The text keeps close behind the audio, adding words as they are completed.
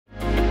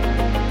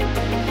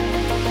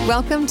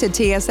Welcome to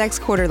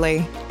TSX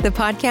Quarterly, the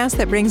podcast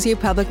that brings you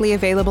publicly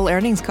available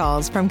earnings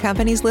calls from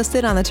companies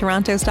listed on the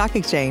Toronto Stock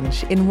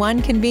Exchange in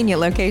one convenient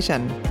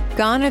location.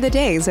 Gone are the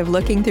days of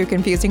looking through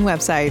confusing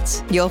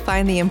websites. You'll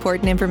find the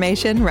important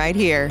information right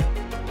here.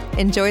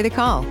 Enjoy the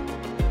call.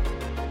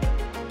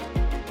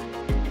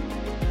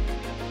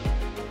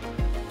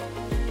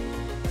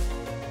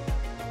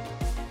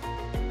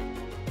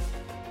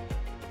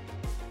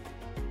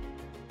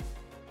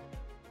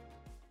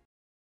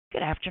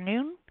 Good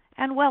afternoon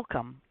and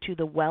welcome to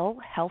the WELL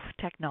Health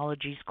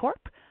Technologies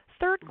Corp.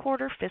 Third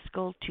Quarter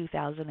Fiscal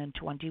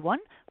 2021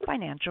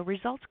 Financial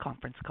Results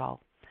Conference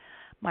Call.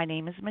 My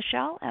name is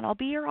Michelle and I'll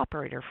be your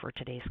operator for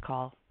today's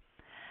call.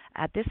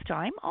 At this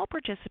time, all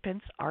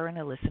participants are in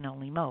a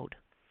listen-only mode.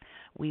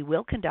 We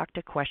will conduct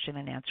a question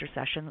and answer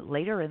session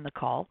later in the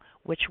call,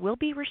 which will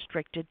be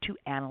restricted to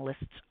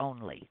analysts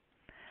only.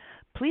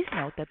 Please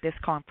note that this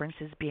conference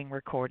is being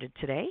recorded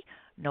today,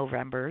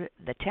 November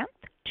the 10th,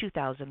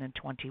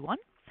 2021,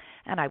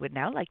 and I would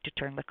now like to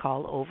turn the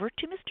call over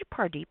to Mr.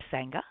 Pardeep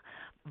Sangha,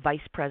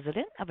 Vice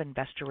President of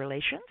Investor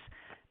Relations.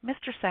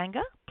 Mr.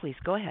 Sangha, please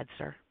go ahead,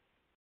 sir.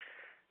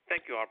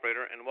 Thank you,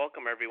 operator, and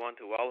welcome everyone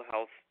to WELL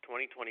Health's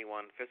 2021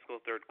 Fiscal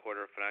Third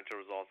Quarter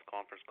Financial Results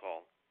Conference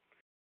Call.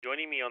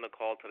 Joining me on the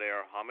call today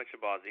are Hamed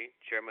Shahbazi,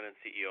 Chairman and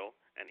CEO,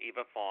 and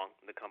Eva Fong,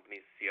 the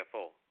company's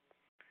CFO.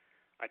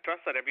 I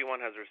trust that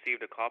everyone has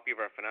received a copy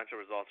of our financial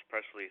results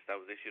press release that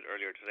was issued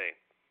earlier today.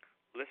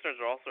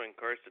 Listeners are also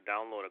encouraged to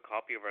download a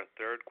copy of our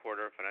third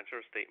quarter financial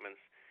statements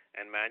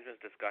and management's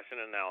discussion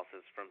and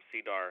analysis from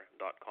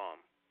SEDAR.com.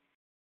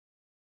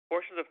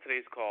 Portions of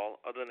today's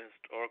call, other than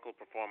historical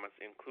performance,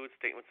 include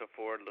statements of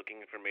forward-looking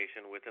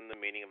information within the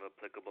meaning of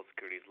applicable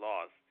securities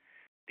laws.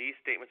 These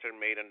statements are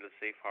made under the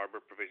safe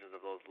harbor provisions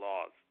of those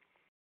laws.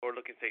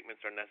 Forward-looking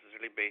statements are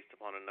necessarily based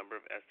upon a number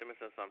of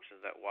estimates and assumptions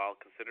that, while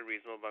considered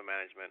reasonable by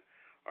management,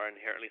 are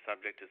inherently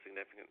subject to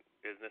significant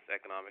business,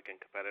 economic,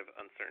 and competitive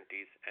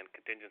uncertainties and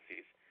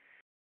contingencies.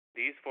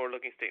 These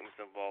forward-looking statements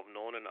involve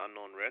known and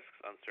unknown risks,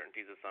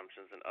 uncertainties,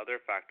 assumptions, and other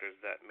factors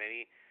that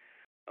many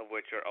of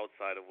which are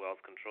outside of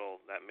WELL's control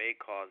that may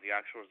cause the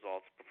actual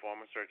results,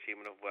 performance, or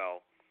achievement of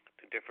WELL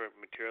to differ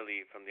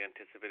materially from the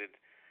anticipated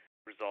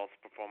results,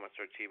 performance,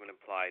 or achievement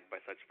implied by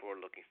such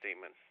forward-looking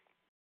statements.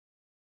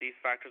 These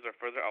factors are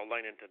further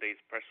outlined in today's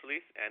press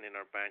release and in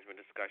our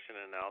management discussion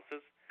and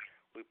analysis.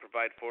 We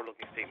provide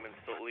forward-looking statements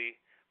solely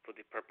for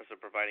the purpose of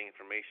providing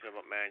information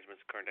about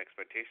management's current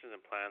expectations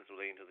and plans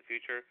relating to the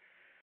future.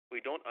 We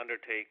don't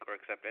undertake or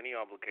accept any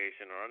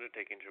obligation or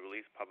undertaking to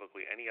release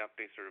publicly any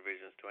updates or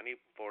revisions to any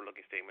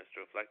forward-looking statements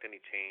to reflect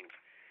any change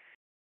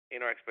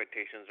in our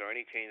expectations or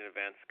any change in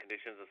events,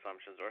 conditions,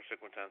 assumptions, or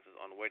circumstances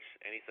on which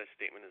any such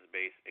statement is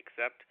based,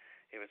 except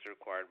if it's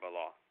required by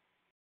law.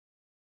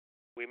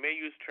 We may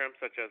use terms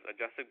such as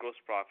adjusted gross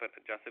profit,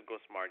 adjusted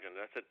gross margin,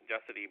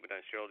 adjusted EBITDA,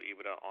 and shareholder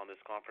EBITDA on this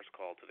conference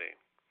call today,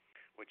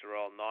 which are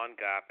all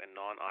non-GAAP and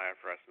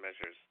non-IFRS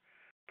measures.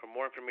 For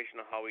more information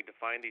on how we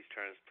define these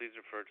terms, please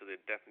refer to the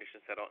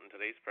definition set out in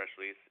today's press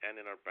release and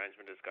in our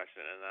management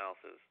discussion and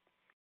analysis.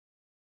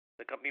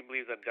 The company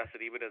believes that adjusted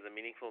EBITDA is a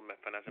meaningful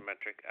financial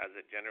metric as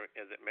it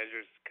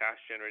measures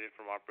cash generated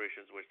from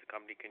operations which the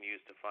company can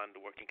use to fund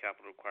working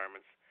capital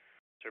requirements,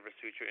 service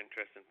future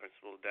interest and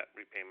principal debt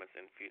repayments,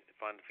 and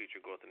fund future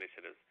growth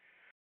initiatives.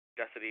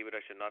 Adjusted EBITDA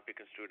should not be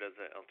construed as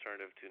an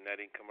alternative to net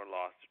income or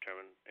loss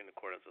determined in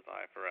accordance with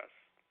IFRS.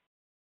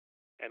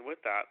 And with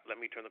that, let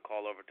me turn the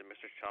call over to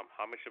Mr.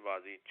 Hamed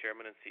Shahbazi,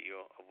 Chairman and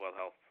CEO of WELL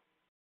Health.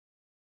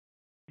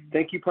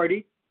 Thank you,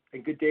 Pardeep,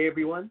 and good day,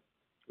 everyone.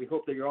 We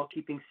hope that you're all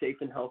keeping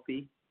safe and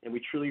healthy, and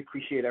we truly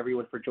appreciate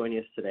everyone for joining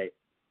us today.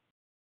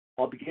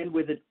 I'll begin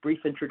with a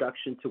brief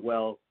introduction to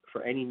WELL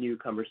for any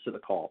newcomers to the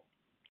call.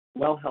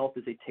 WELL Health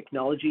is a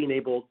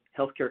technology-enabled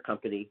healthcare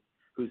company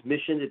whose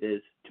mission it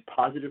is to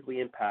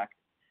positively impact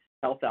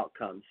health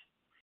outcomes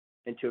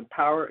and to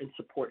empower and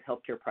support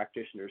healthcare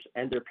practitioners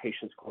and their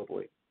patients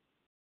globally.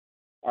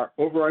 Our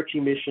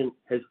overarching mission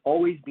has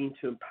always been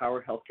to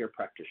empower healthcare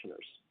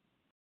practitioners.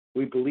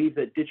 We believe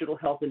that digital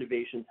health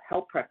innovations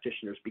help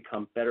practitioners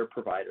become better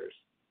providers.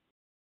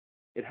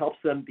 It helps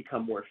them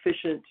become more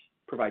efficient,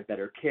 provide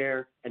better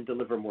care, and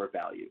deliver more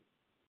value.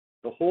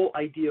 The whole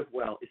idea of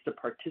WELL is to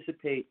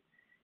participate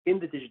in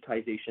the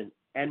digitization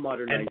and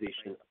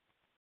modernization of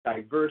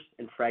diverse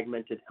and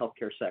fragmented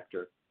healthcare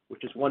sector,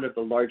 which is one of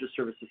the largest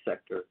services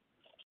sector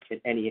in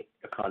any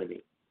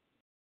economy.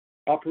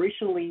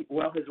 Operationally,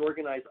 WELL has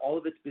organized all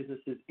of its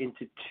businesses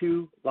into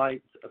two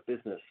lines of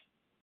business.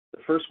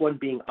 The first one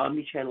being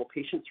omni-channel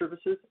patient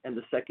services and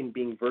the second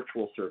being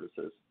virtual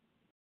services.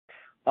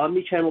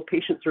 Omni-channel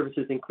patient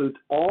services includes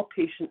all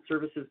patient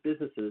services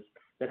businesses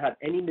that have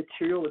any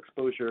material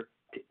exposure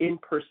to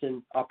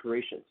in-person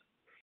operations,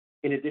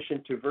 in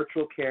addition to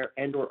virtual care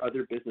and or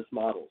other business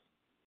models.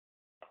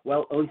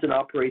 WELL owns and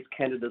operates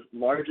Canada's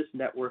largest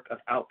network of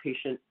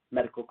outpatient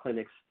medical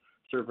clinics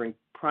serving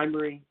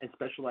primary and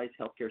specialized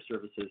healthcare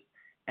services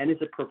and is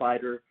a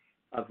provider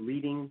of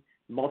leading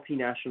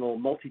multinational,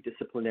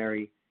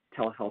 multidisciplinary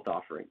telehealth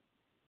offering.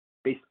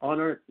 Based on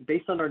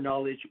our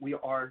knowledge, we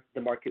are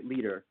the market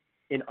leader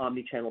in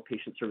omnichannel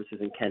patient services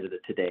in Canada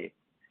today,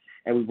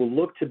 and we will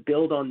look to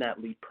build on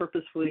that lead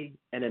purposefully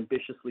and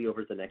ambitiously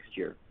over the next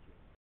year.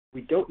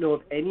 We don't know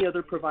of any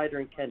other provider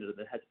in Canada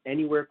that has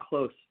anywhere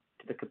close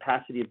to the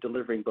capacity of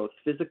delivering both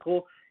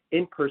physical,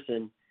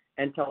 in-person,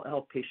 and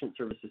telehealth patient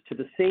services to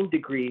the same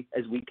degree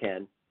as we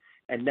can.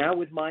 And now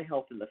with My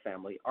Health in the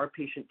Family, our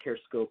patient care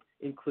scope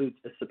includes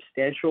a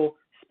substantial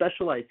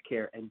specialized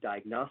care and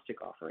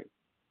diagnostic offering.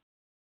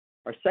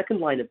 Our second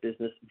line of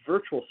business,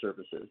 virtual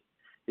services,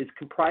 is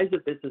comprised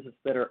of businesses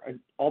that are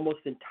almost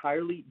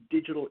entirely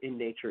digital in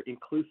nature,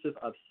 inclusive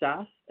of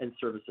SaaS and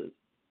services.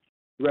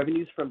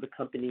 Revenues from the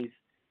company's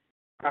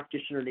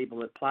practitioner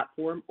enablement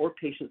platform or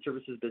patient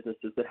services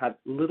businesses that have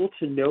little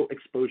to no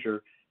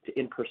exposure to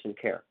in-person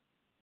care.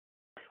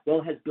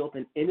 WELL has built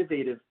an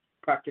innovative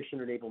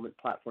practitioner enablement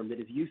platform that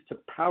is used to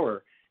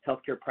power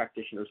healthcare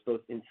practitioners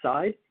both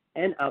inside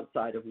and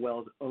outside of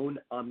WELL's own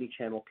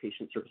omnichannel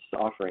patient services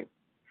offering.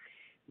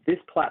 This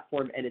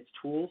platform and its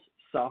tools,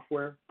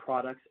 software,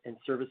 products, and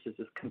services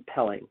is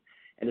compelling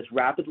and is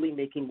rapidly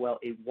making WELL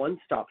a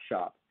one-stop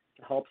shop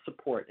to help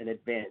support and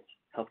advance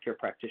healthcare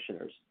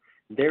practitioners,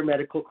 their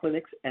medical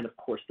clinics, and of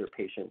course their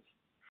patients.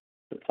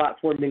 The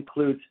platform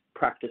includes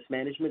practice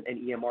management and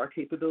EMR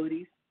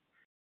capabilities,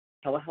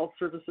 telehealth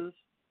services,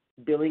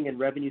 billing and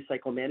revenue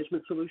cycle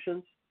management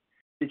solutions,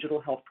 digital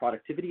health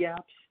productivity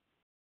apps,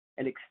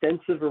 an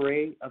extensive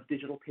array of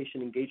digital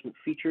patient engagement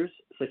features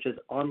such as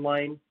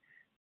online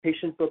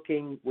patient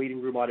booking,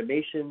 waiting room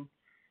automation,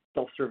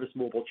 self-service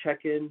mobile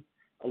check-in,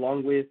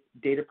 along with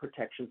data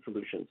protection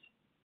solutions.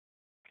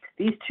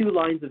 These two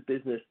lines of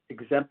business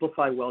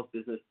exemplify WELL's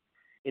business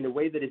in a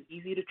way that is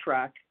easy to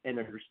track and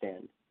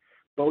understand.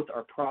 Both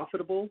are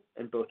profitable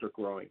and both are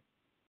growing.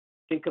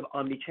 Think of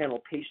omnichannel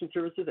patient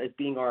services as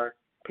being our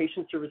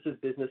patient services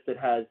business that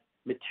has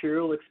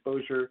material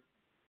exposure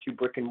to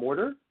brick and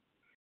mortar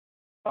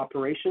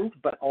operations,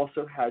 but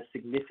also has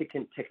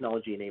significant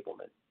technology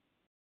enablement.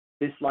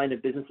 This line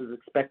of business is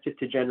expected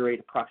to generate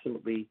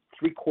approximately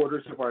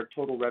 3/4 of our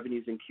total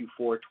revenues in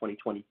Q4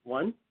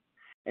 2021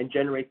 and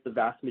generates the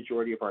vast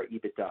majority of our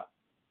EBITDA.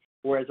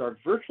 Whereas our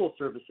virtual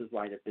services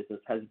line of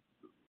business has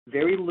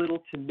very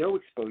little to no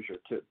exposure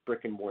to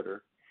brick and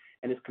mortar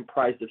and is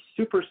comprised of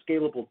super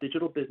scalable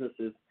digital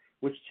businesses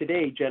which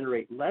today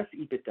generate less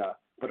EBITDA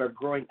but are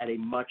growing at a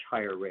much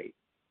higher rate.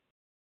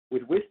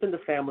 With Wisp in the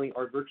Family,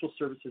 our virtual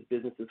services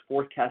business is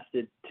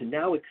forecasted to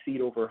now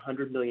exceed over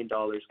 $100 million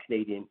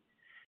Canadian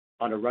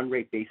on a run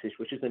rate basis,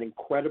 which is an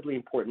incredibly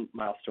important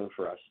milestone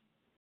for us.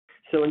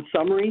 So in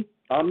summary,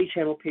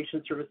 omnichannel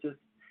patient services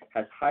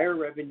has higher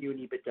revenue and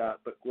EBITDA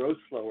but grows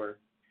slower,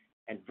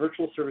 and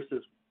virtual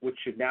services, which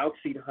should now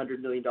exceed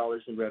 $100 million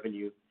in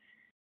revenue,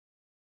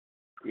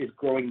 is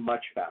growing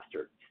much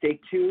faster. Stay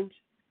tuned,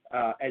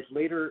 as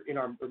later in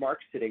our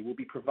remarks today, we'll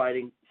be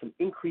providing some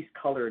increased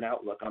color and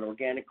outlook on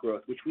organic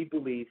growth, which we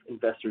believe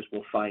investors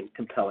will find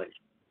compelling.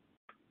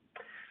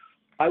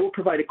 I will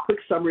provide a quick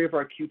summary of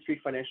our Q3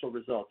 financial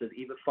results, as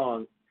Eva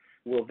Fong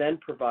will then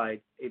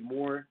provide a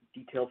more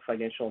detailed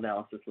financial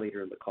analysis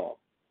later in the call.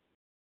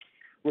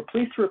 We're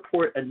pleased to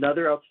report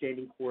another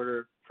outstanding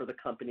quarter for the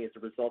company as a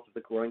result of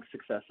the growing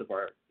success of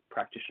our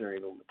practitioner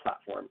enablement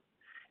platform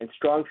and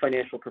strong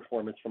financial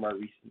performance from our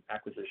recent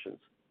acquisitions.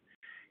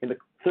 In the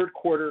third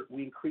quarter,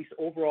 we increased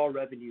overall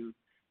revenue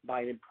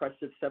by an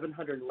impressive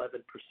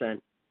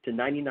 711% to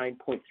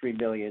 $99.3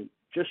 million,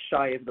 just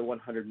shy of the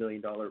 $100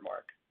 million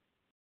mark.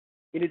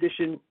 In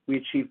addition, we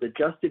achieved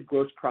adjusted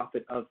gross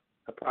profit of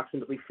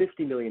approximately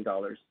 $50 million,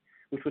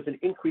 which was an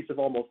increase of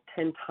almost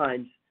 10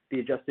 times the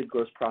adjusted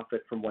gross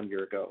profit from 1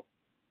 year ago.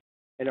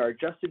 And our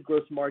adjusted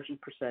gross margin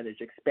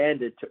percentage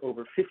expanded to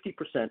over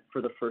 50%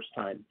 for the first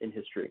time in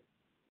history.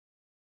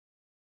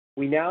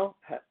 We now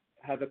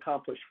have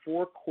accomplished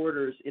 4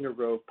 quarters in a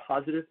row of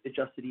positive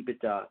adjusted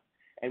EBITDA,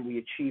 and we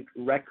achieved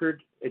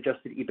record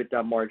adjusted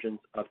EBITDA margins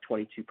of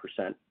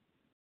 22%.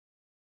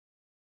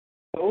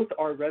 Both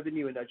our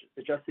revenue and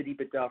adjusted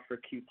EBITDA for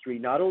Q3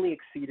 not only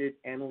exceeded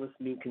analyst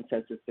mean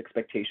consensus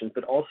expectations,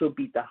 but also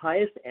beat the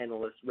highest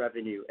analyst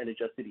revenue and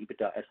adjusted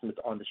EBITDA estimates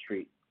on the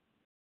street.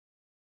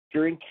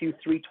 During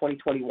Q3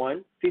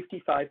 2021,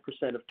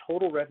 55% of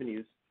total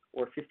revenues,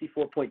 or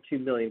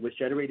 $54.2 million, was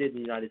generated in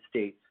the United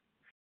States,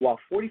 while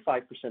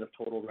 45% of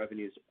total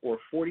revenues, or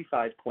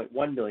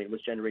 $45.1 million,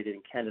 was generated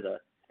in Canada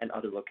and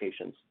other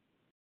locations.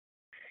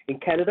 In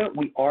Canada,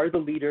 we are the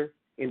leader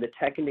in the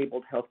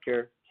tech-enabled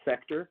healthcare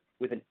sector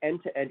with an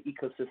end-to-end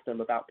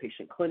ecosystem of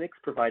outpatient clinics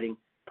providing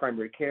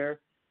primary care,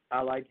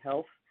 allied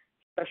health,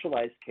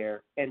 specialized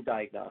care, and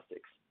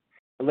diagnostics.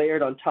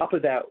 Layered on top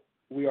of that,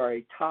 we are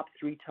a top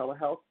 3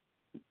 telehealth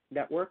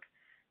network,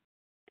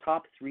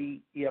 top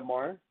 3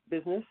 EMR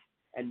business,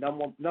 and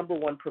number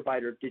 1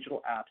 provider of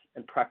digital apps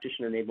and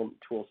practitioner enablement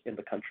tools in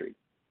the country.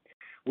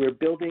 We're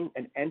building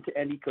an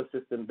end-to-end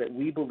ecosystem that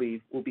we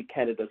believe will be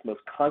Canada's most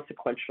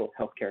consequential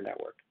healthcare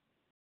network.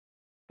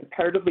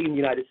 Comparatively, in the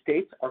United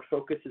States, our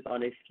focus is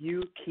on a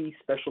few key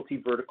specialty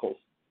verticals,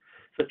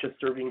 such as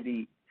serving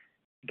the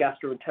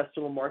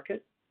gastrointestinal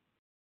market,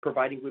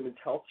 providing women's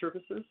health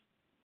services,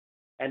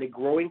 and a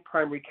growing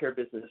primary care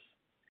business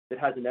that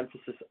has an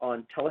emphasis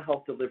on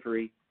telehealth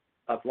delivery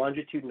of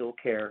longitudinal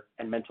care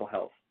and mental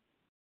health.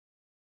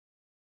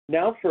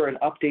 Now for an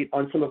update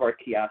on some of our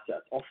key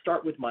assets. I'll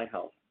start with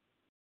MyHealth.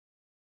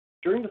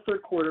 During the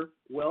third quarter,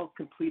 WELL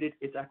completed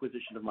its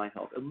acquisition of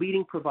MyHealth, a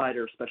leading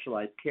provider of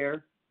specialized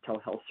care,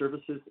 telehealth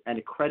services, and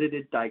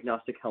accredited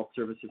diagnostic health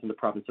services in the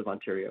province of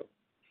Ontario.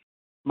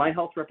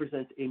 MyHealth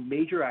represents a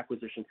major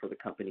acquisition for the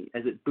company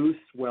as it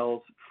boosts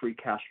WELL's free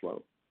cash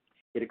flow.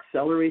 It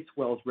accelerates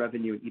WELL's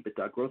revenue and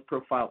EBITDA growth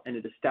profile, and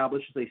it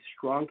establishes a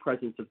strong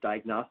presence of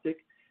diagnostic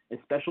and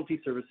specialty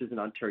services in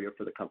Ontario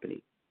for the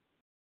company.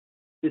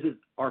 This is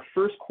our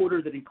first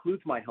quarter that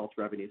includes MyHealth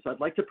revenue, so I'd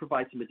like to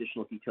provide some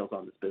additional details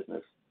on this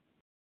business.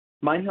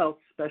 MyHealth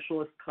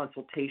specialist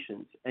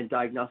consultations and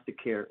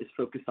diagnostic care is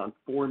focused on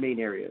four main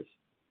areas: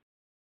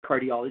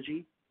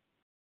 cardiology,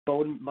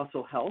 bone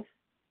muscle health,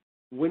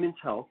 women's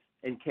health,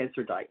 and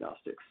cancer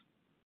diagnostics.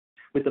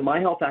 With the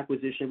MyHealth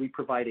acquisition, we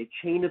provide a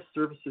chain of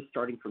services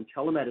starting from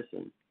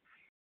telemedicine,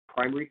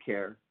 primary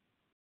care,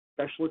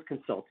 specialist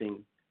consulting,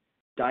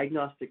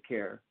 diagnostic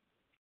care,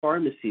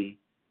 pharmacy,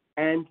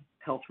 and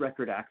health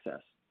record access.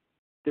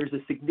 There's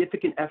a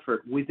significant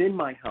effort within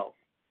MyHealth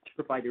to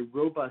provide a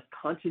robust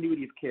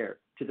continuity of care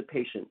to the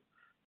patient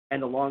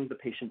and along the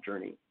patient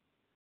journey.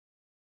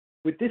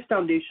 With this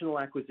foundational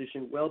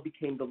acquisition, WELL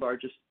became the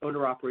largest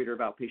owner-operator of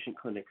outpatient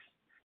clinics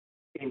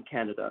in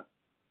Canada.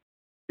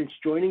 Since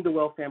joining the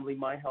WELL family,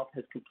 MyHealth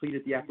has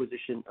completed the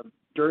acquisition of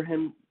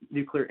Durham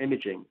Nuclear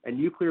Imaging, a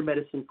nuclear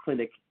medicine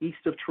clinic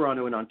east of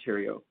Toronto in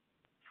Ontario,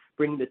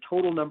 bringing the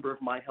total number of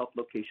MyHealth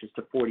locations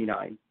to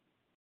 49.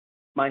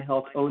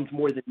 MyHealth owns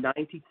more than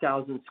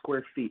 90,000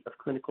 square feet of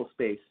clinical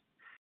space,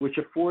 which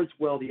affords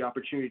WELL the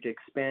opportunity to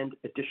expand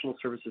additional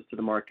services to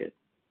the market.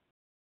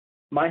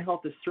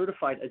 MyHealth is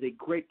certified as a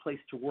great place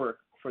to work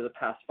for the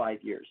past 5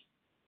 years.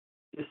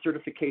 This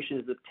certification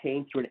is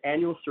obtained through an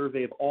annual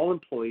survey of all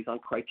employees on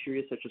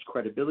criteria such as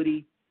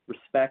credibility,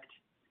 respect,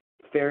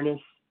 fairness,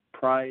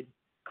 pride,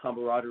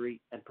 camaraderie,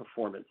 and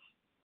performance.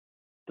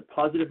 The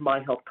positive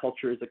MyHealth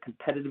culture is a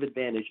competitive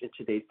advantage in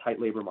today's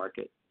tight labor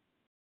market.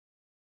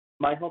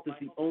 MyHealth is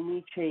the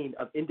only chain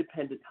of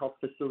independent health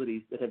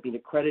facilities that have been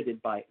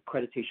accredited by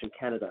Accreditation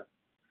Canada.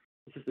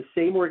 This is the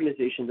same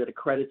organization that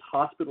accredits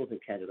hospitals in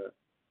Canada.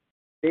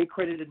 They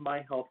accredited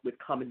MyHealth with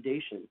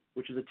commendation,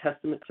 which is a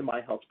testament to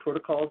MyHealth's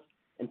protocols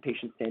and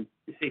patient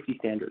safety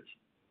standards.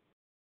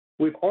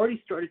 We've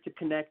already started to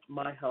connect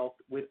MyHealth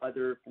with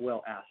other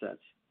WELL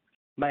assets.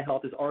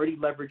 MyHealth is already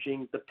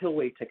leveraging the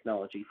Pillway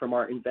technology from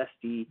our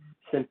investee,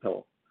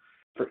 Simpill,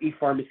 for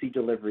e-pharmacy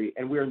delivery,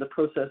 and we're in the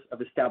process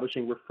of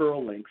establishing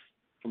referral links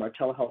from our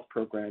telehealth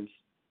programs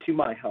to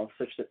MyHealth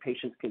such that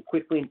patients can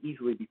quickly and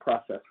easily be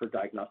processed for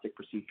diagnostic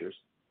procedures.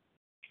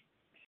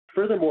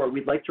 Furthermore,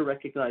 we'd like to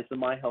recognize the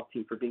MyHealth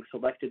team for being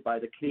selected by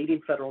the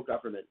Canadian federal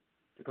government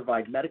to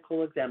provide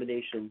medical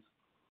examinations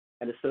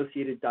and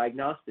associated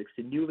diagnostics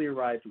to newly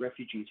arrived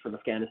refugees from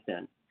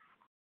Afghanistan.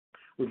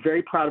 We're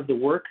very proud of the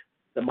work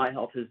that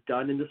MyHealth has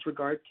done in this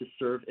regard to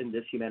serve in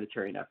this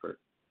humanitarian effort.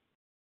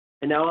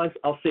 And now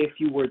I'll say a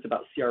few words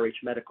about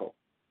CRH Medical.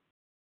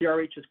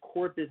 CRH's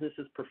core business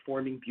is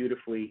performing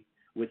beautifully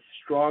with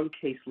strong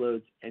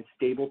caseloads and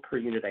stable per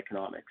unit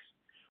economics.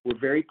 We're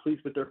very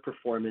pleased with their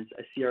performance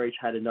as CRH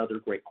had another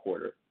great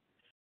quarter.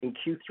 In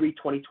Q3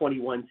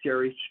 2021,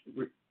 CRH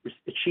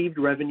achieved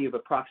revenue of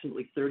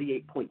approximately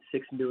 $38.6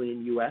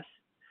 million US,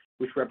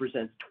 which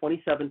represents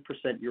 27%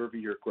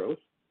 year-over-year growth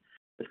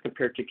as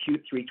compared to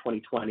Q3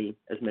 2020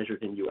 as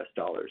measured in US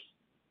dollars.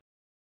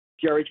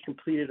 CRH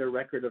completed a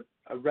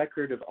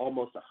record of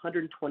almost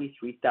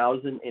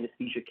 123,000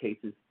 anesthesia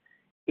cases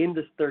in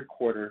this third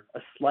quarter, a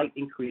slight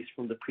increase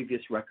from the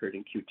previous record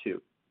in Q2.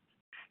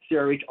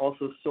 CRH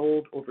also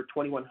sold over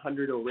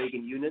 2,100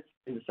 O'Regan units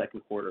in the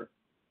second quarter.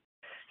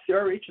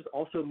 CRH is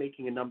also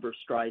making a number of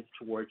strides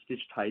towards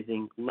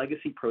digitizing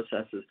legacy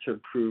processes to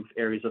improve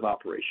areas of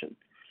operation.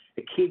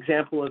 A key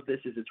example of this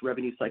is its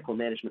revenue cycle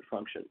management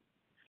function.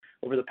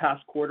 Over the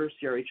past quarter,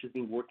 CRH has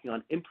been working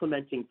on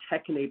implementing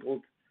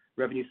tech-enabled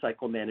revenue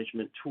cycle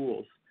management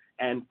tools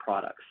and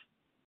products.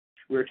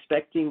 We're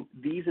expecting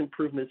these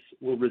improvements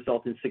will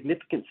result in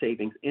significant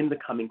savings in the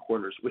coming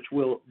quarters, which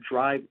will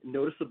drive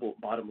noticeable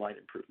bottom line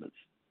improvements.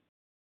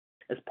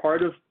 As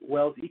part of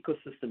WELL's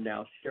ecosystem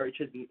now, CRH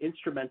has been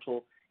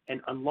instrumental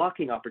in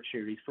unlocking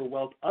opportunities for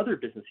WELL's other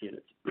business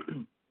units.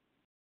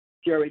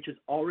 CRH is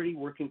already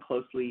working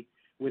closely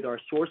with our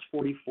Source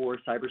 44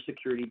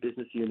 cybersecurity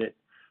business unit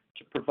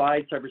to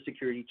provide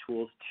cybersecurity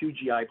tools to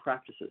GI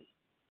practices.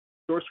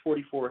 Source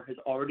 44 has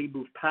already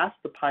moved past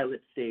the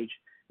pilot stage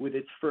with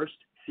its first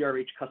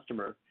CRH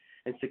customer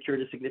and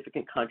secured a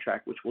significant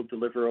contract which will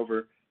deliver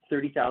over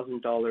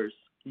 $30,000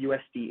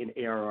 USD in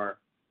ARR.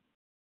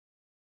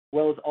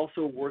 WELL is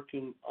also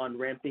working on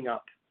ramping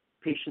up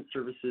patient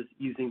services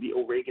using the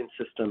O'Regan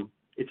system,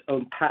 its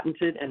own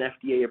patented and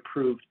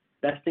FDA-approved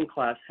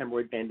best-in-class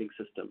hemorrhoid banding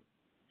system.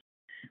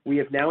 We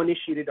have now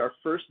initiated our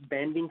first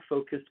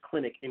banding-focused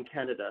clinic in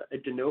Canada, a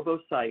de novo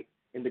site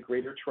in the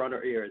Greater Toronto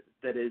area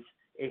that is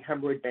a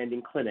hemorrhoid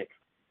banding clinic,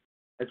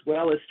 as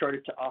well as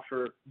started to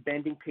offer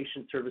banding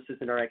patient services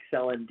in our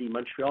ExcelleMD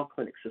Montreal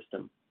clinic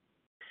system.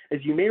 As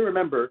you may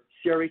remember,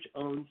 CRH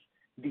owns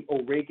the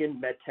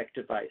O'Regan MedTech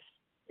device,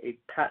 a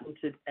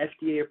patented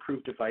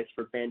FDA-approved device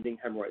for banding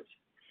hemorrhoids.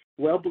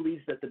 WELL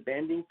believes that the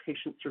banding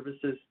patient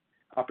services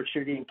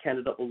opportunity in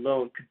Canada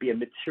alone could be a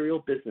material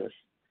business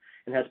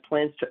and has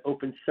plans to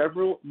open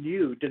several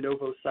new de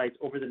novo sites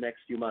over the next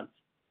few months.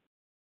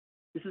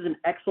 This is an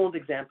excellent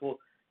example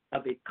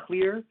of a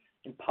clear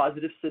and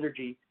positive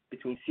synergy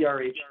between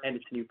CRH and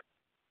its new.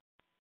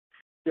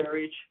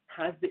 CRH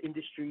has the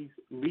industry's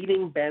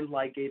leading band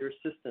ligator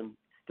system,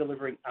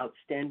 delivering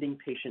outstanding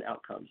patient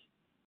outcomes.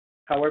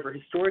 However,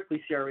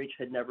 historically, CRH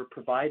had never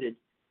provided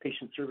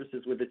patient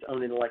services with its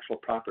own intellectual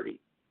property.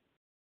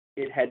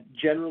 It had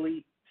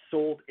generally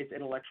sold its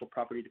intellectual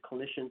property to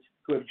clinicians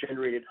who have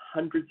generated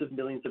hundreds of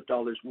millions of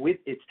dollars with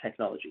its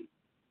technology.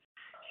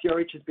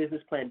 CRH's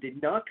business plan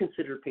did not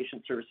consider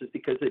patient services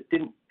because it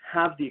didn't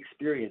have the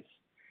experience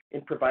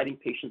in providing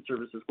patient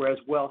services, whereas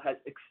WELL has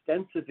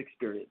extensive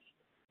experience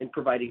in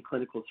providing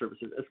clinical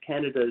services as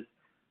Canada's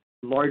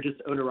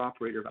largest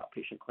owner-operator of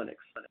outpatient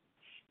clinics.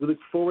 We look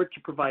forward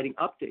to providing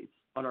updates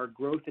on our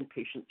growth in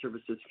patient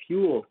services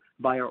fueled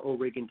by our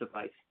O'Regan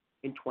device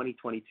in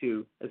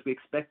 2022, as we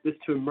expect this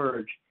to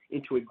emerge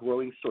into a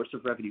growing source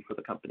of revenue for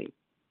the company.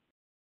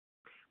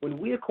 When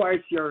we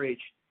acquired CRH,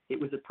 it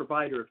was a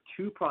provider of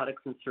two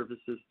products and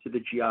services to the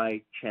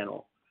GI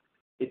channel.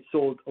 It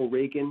sold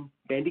O'Regan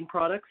banding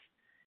products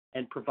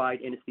and provide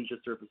anesthesia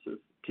services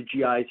to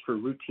GIs for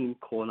routine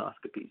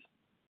colonoscopies.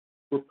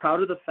 We're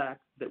proud of the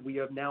fact that we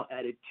have now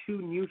added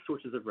two new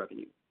sources of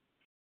revenue,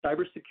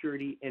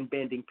 cybersecurity and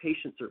banding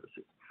patient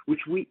services, which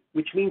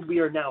means we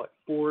are now at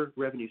 4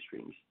 revenue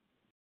streams.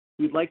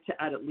 We'd like to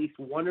add at least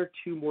 1 or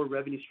 2 more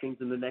revenue streams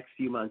in the next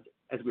few months,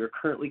 as we are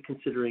currently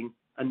considering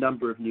a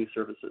number of new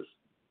services.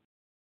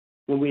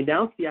 When we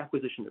announced the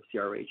acquisition of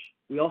CRH,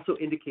 we also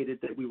indicated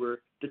that we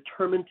were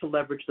determined to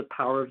leverage the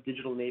power of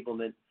digital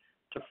enablement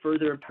to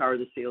further empower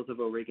the sales of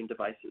O'Regan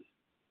devices.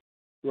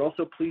 We're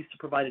also pleased to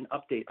provide an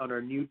update on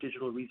our new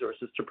digital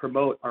resources to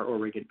promote our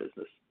O'Regan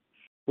business.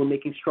 We're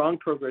making strong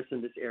progress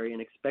in this area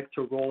and expect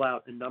to roll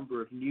out a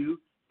number of new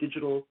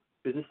digital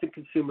business and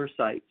consumer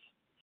sites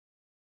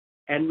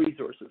and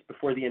resources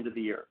before the end of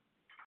the year.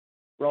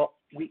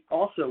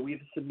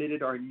 We've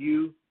submitted our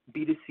new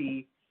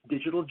B2C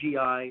digital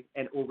GI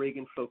and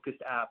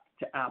O'Regan-focused app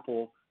to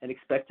Apple and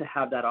expect to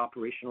have that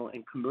operational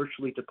and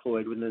commercially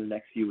deployed within the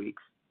next few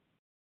weeks.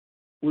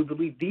 We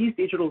believe these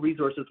digital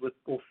resources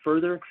will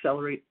further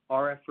accelerate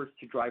our efforts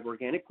to drive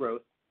organic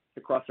growth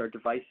across our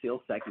device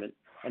sales segment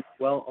and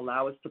will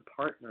allow us to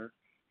partner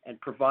and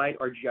provide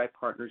our GI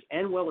partners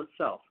and WELL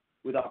itself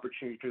with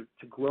opportunity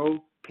to grow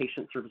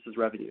patient services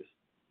revenues.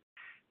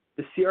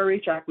 The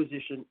CRH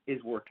acquisition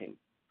is working.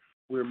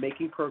 We're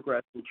making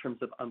progress in terms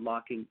of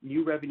unlocking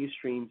new revenue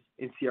streams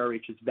in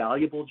CRH's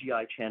valuable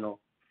GI channel,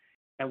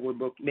 and we're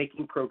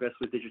making progress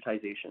with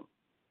digitization.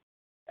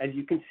 As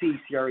you can see,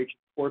 CRH's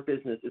core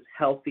business is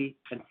healthy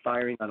and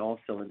firing on all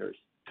cylinders.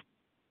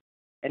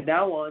 And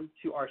now on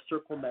to our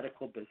Circle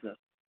Medical business.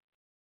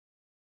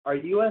 Our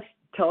U.S.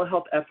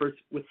 telehealth efforts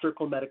with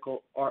Circle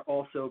Medical are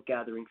also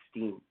gathering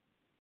steam.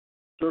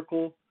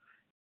 Circle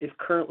is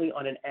currently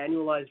on an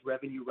annualized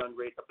revenue run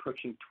rate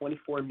approaching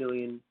 $24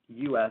 million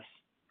US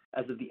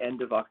as of the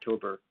end of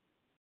October.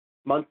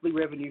 Monthly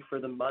revenue for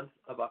the month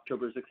of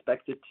October is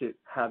expected to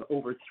have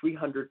over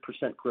 300%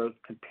 growth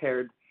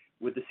compared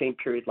with the same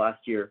period last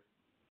year.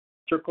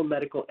 Circle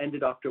Medical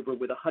ended October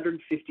with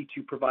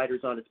 152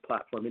 providers on its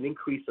platform, an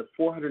increase of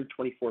 424%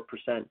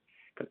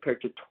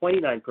 compared to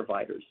 29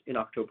 providers in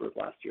October of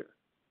last year.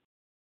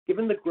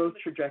 Given the growth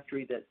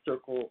trajectory that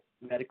Circle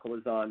Medical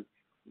is on,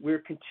 we're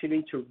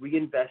continuing to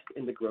reinvest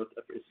in the growth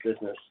of its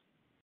business.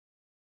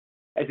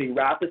 As a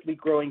rapidly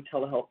growing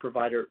telehealth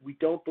provider, we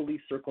don't believe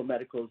Circle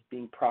Medical is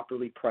being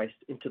properly priced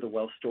into the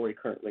WELL story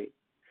currently.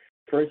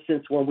 For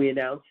instance, when we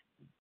announced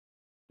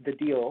the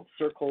deal,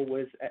 Circle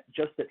was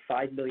just at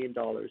 $5 million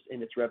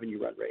in its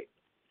revenue run rate.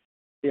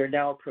 They are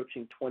now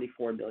approaching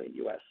 $24 million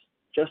US,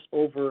 just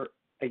over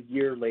a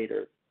year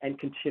later, and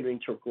continuing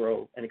to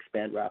grow and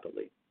expand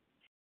rapidly.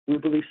 We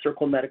believe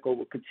Circle Medical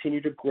will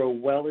continue to grow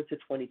well into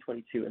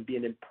 2022 and be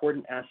an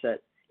important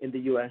asset in the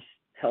U.S.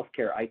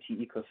 healthcare IT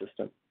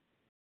ecosystem.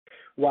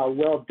 While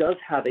WELL does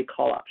have a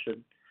call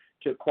option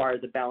to acquire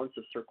the balance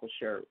of Circle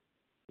share,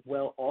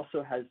 WELL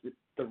also has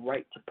the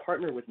right to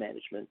partner with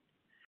management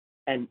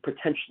and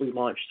potentially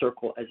launch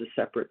Circle as a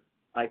separate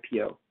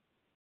IPO.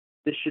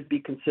 This should be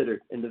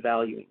considered in the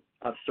valuing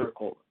of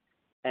Circle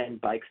and,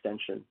 by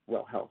extension,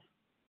 WELL Health.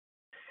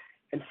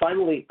 And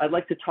finally, I'd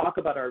like to talk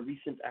about our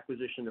recent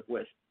acquisition of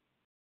Wisp.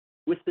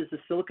 Wisp is a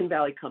Silicon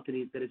Valley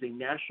company that is a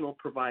national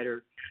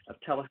provider of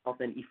telehealth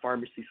and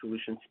e-pharmacy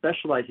solutions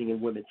specializing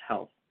in women's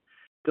health,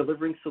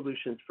 delivering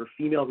solutions for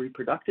female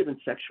reproductive and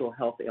sexual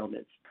health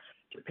ailments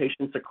to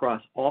patients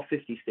across all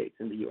 50 states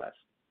in the U.S.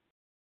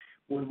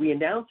 When we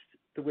announced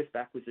the Wisp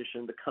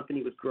acquisition, the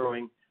company was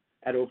growing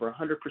at over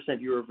 100%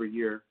 year over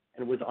year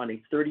and was on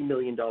a $30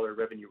 million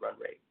revenue run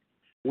rate.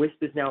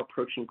 WISP is now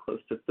approaching close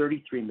to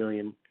 $33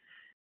 million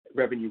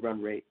revenue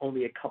run rate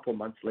only a couple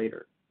months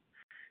later.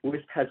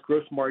 WISP has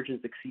gross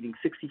margins exceeding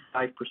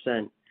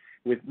 65%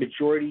 with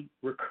majority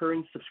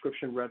recurring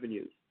subscription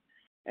revenues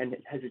and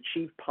has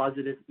achieved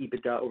positive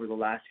EBITDA over the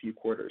last few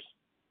quarters.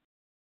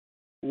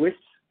 WISP's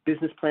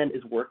business plan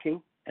is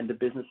working and the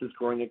business is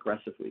growing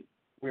aggressively.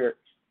 We're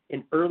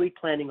in early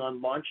planning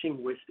on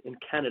launching WISP in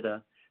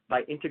Canada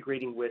by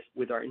integrating WISP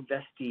with our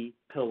investee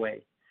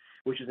Pillway,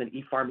 which is an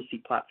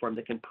e-pharmacy platform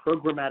that can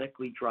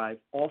programmatically drive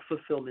all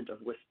fulfillment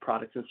of WISP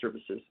products and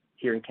services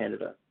here in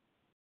Canada.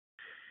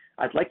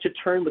 I'd like to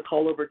turn the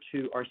call over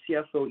to our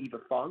CFO, Eva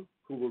Fong,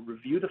 who will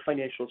review the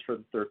financials for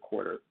the third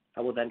quarter.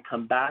 I will then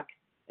come back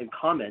and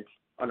comment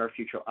on our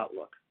future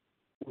outlook.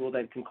 We will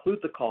then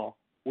conclude the call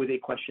with a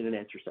question and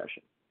answer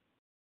session.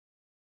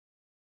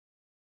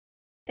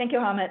 Thank you,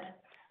 Hamed.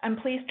 I'm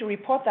pleased to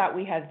report that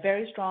we had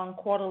very strong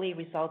quarterly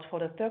results for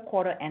the third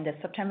quarter ended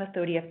September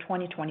 30th,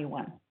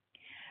 2021.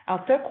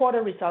 Our third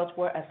quarter results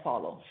were as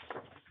follows.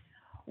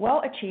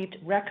 WELL achieved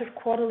record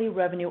quarterly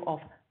revenue of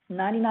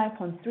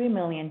 $99.3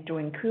 million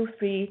during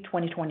Q3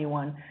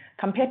 2021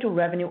 compared to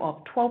revenue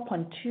of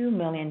 $12.2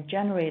 million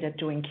generated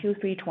during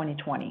Q3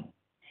 2020,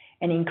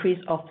 an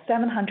increase of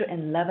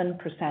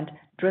 711%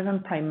 driven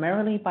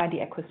primarily by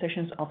the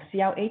acquisitions of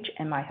CRH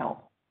and MyHealth.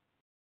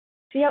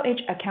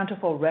 CRH accounted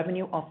for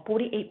revenue of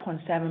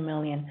 $48.7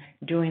 million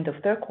during the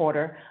third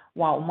quarter,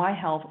 while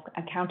MyHealth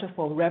accounted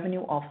for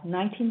revenue of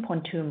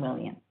 $19.2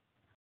 million.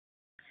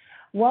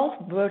 WELL's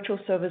virtual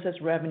services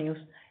revenues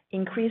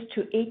increased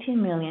to $18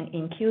 million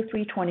in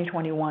Q3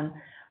 2021,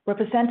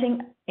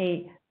 representing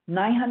a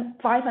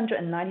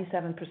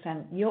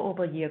 597%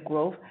 year-over-year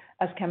growth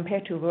as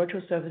compared to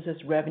virtual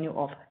services revenue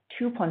of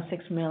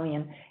 $2.6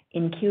 million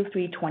in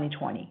Q3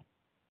 2020.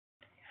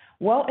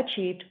 WELL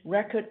achieved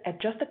record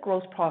adjusted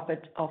gross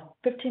profit of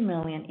 $50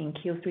 million in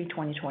Q3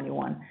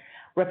 2021,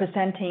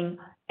 representing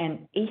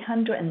an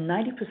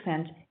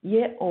 890%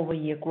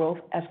 year-over-year growth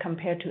as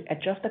compared to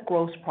adjusted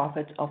gross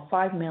profits of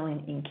 $5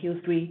 million in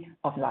Q3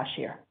 of last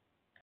year.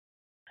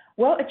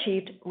 WELL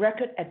achieved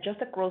record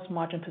adjusted gross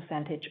margin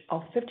percentage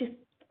of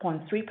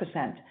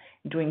 50.3%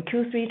 during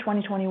Q3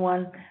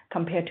 2021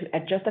 compared to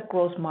adjusted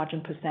gross margin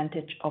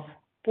percentage of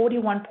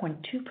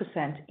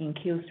 41.2% in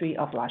Q3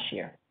 of last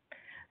year.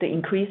 The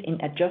increase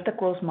in adjusted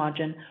gross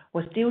margin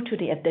was due to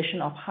the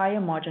addition of higher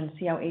margin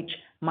CRH,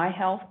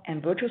 MyHealth,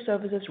 and virtual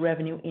services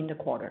revenue in the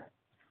quarter.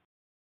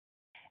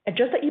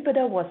 Adjusted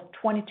EBITDA was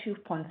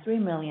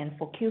 $22.3 million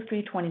for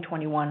Q3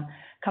 2021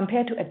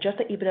 compared to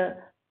adjusted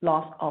EBITDA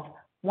loss of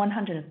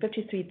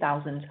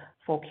 $153,000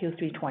 for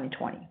Q3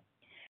 2020.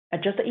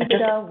 Adjusted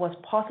EBITDA was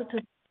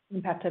positively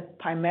impacted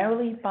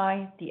primarily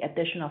by the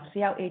addition of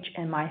CRH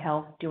and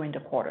MyHealth during the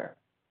quarter.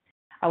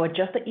 Our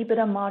adjusted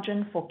EBITDA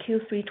margin for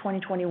Q3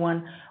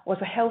 2021 was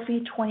a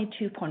healthy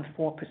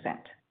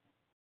 22.4%.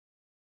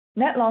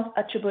 Net loss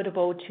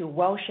attributable to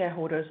WELL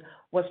shareholders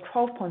was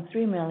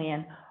 $12.3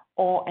 million,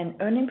 or an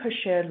earning per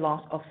share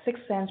loss of 6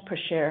 cents per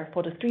share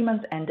for the 3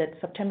 months ended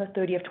September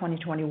 30th,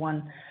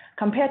 2021,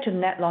 compared to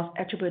net loss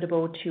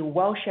attributable to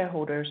WELL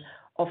shareholders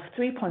of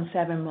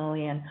 $3.7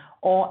 million,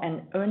 or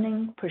an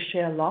earning per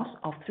share loss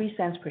of 3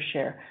 cents per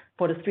share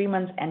for the 3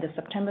 months ended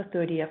September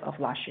 30th of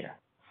last year.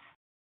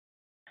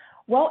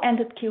 WELL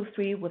ended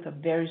Q3 with a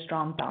very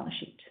strong balance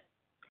sheet.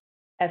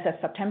 As of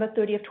September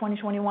 30th,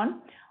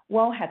 2021,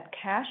 WELL had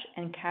cash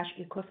and cash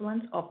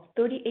equivalents of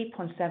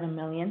 $38.7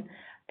 million,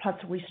 plus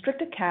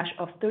restricted cash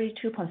of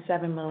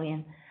 $32.7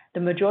 million,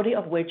 the majority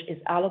of which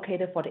is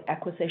allocated for the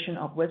acquisition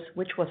of WISP,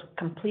 which was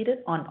completed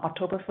on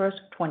October 1st,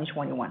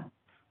 2021.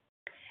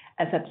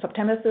 As of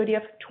September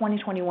 30th,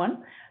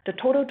 2021, the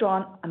total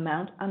drawn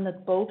amount under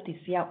both the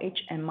CRH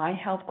and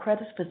MyHealth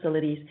credit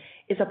facilities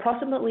is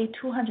approximately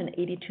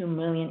 $282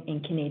 million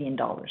in Canadian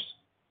dollars.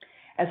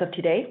 As of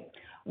today,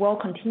 WELL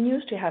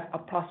continues to have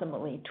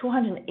approximately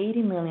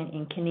 $280 million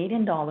in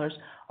Canadian dollars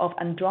of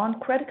undrawn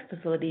credit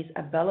facilities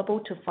available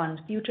to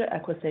fund future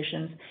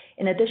acquisitions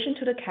in addition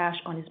to the cash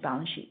on its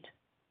balance sheet.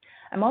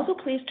 I'm also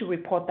pleased to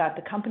report that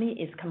the company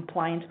is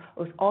compliant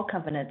with all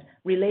covenants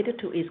related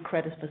to its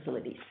credit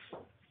facilities.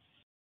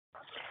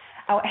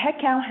 Our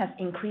headcount has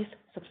increased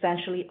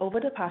substantially over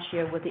the past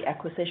year with the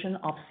acquisition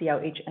of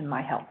CRH and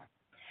MyHealth.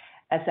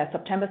 As of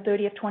September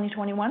 30th,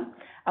 2021,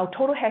 our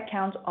total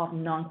headcount of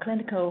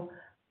non-clinical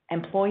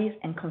employees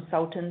and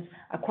consultants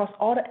across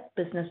all the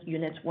business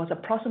units was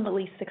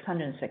approximately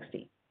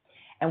 660,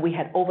 and we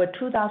had over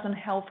 2,000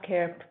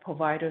 healthcare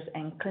providers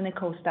and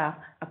clinical staff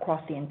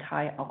across the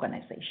entire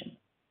organization.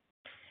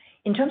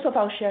 In terms of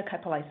our share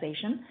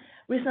capitalization,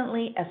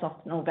 recently, as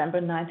of November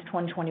 9th,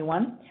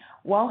 2021,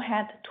 WELL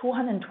had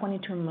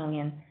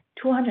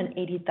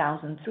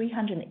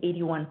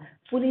 222,280,381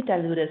 fully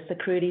diluted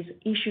securities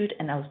issued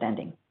and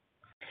outstanding.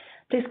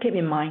 Please keep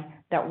in mind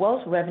that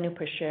WELL's revenue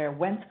per share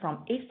went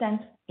from 8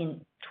 cents in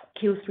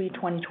Q3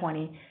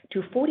 2020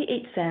 to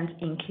 48 cents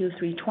in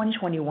Q3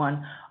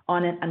 2021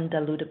 on an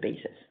undiluted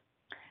basis.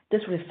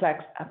 This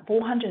reflects a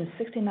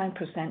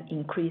 469%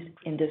 increase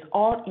in this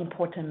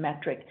all-important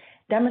metric,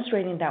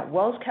 demonstrating that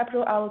WELL's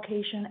capital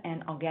allocation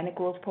and organic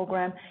growth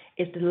program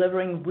is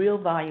delivering real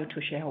value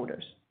to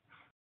shareholders.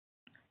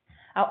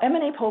 Our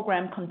M&A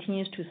program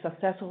continues to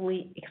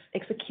successfully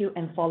execute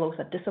and follows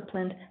a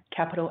disciplined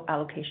capital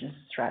allocation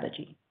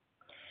strategy.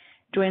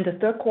 During the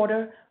third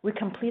quarter, we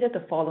completed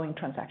the following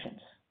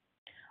transactions.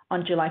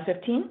 On July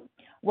 15,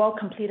 WELL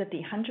completed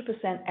the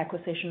 100%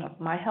 acquisition of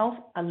MyHealth,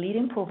 a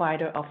leading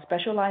provider of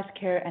specialized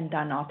care and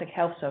diagnostic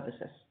health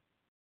services.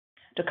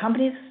 The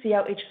company's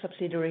CLH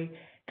subsidiary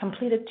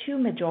completed 2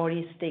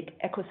 majority stake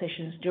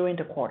acquisitions during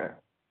the quarter.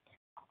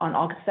 On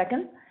August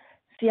 2nd,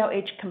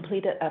 CLH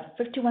completed a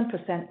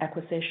 51%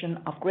 acquisition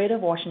of Greater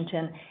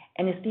Washington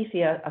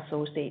Anesthesia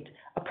Associates,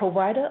 a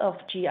provider of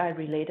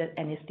GI-related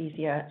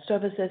anesthesia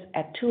services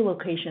at 2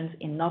 locations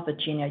in North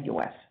Virginia,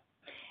 U.S.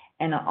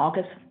 And on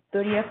August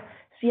 30th,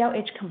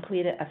 CLH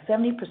completed a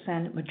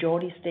 70%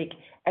 majority stake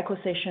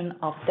acquisition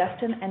of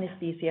Destin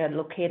Anesthesia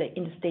located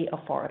in the state of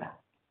Florida.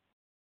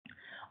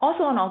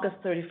 Also on August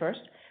 31st,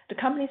 the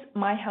company's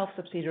MyHealth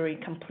subsidiary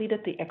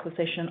completed the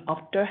acquisition of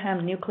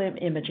Durham Nuclear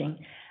Imaging,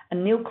 a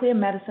nuclear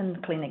medicine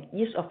clinic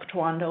east of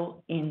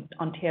Toronto in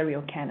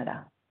Ontario,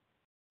 Canada.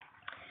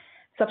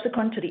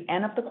 Subsequent to the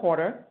end of the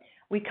quarter,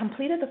 we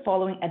completed the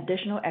following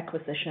additional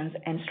acquisitions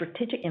and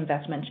strategic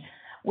investments,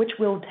 which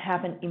will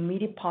have an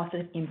immediate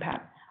positive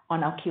impact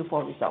on our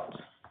Q4 results.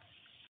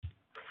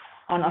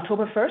 On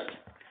October 1st,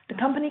 the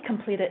company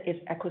completed its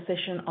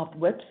acquisition of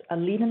WIPS, a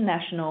leading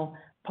national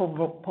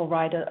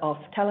provider of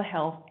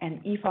telehealth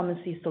and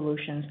e-pharmacy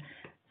solutions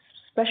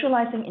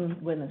specializing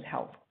in women's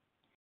health.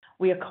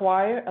 We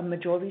acquired a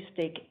majority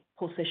stake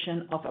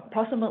position of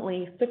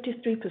approximately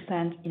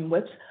 53% in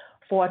WIPS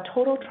for a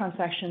total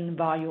transaction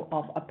value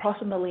of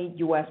approximately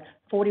US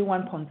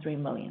 $41.3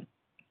 million.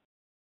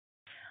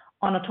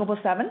 On October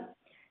 7,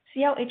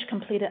 CLH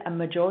completed a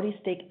majority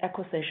stake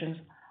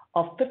acquisition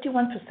of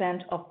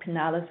 51% of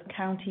Pinellas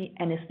County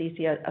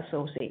Anesthesia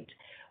Associates,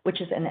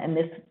 which is an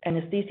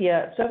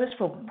anesthesia service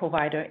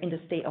provider in the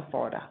state of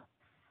Florida.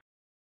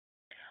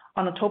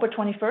 On October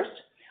 21st,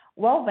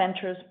 WELL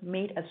Ventures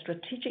made a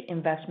strategic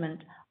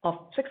investment of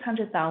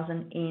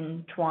 $600,000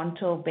 in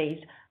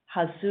Toronto-based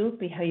Hazu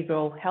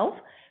Behavioral Health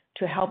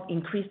to help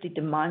increase the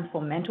demand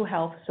for mental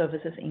health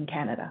services in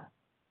Canada.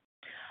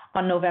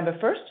 On November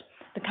 1st,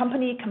 the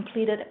company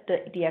completed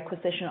the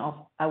acquisition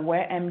of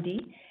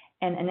AwareMD,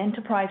 an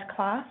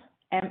enterprise-class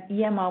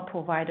EMR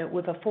provider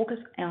with a focus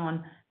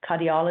on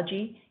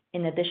cardiology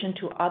in addition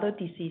to other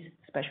disease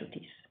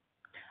specialties.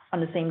 On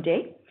the same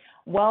day,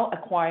 WELL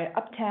acquired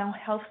Uptown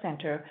Health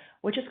Center,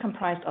 which is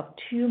comprised of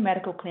 2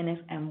 medical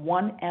clinics and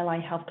 1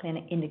 allied health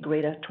clinic in the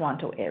Greater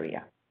Toronto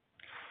area.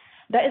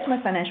 That is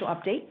my financial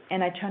update,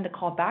 and I turn the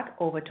call back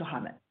over to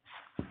Hamed.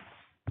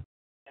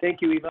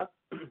 Thank you, Eva.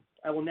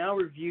 I will now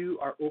review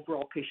our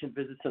overall patient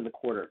visits in the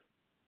quarter.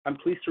 I'm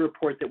pleased to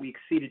report that we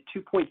exceeded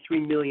 2.3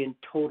 million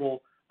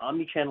total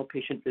omnichannel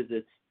patient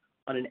visits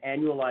on an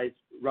annualized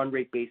run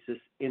rate basis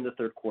in the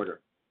third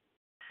quarter.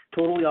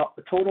 Total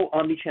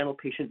omnichannel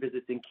patient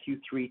visits in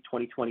Q3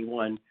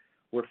 2021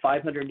 were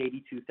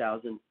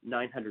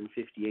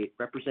 582,958,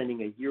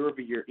 representing a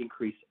year-over-year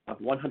increase of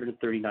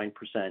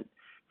 139%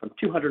 from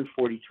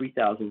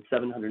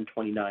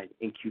 243,729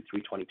 in Q3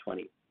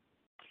 2020.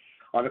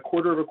 On a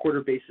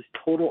quarter-over-quarter basis,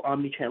 total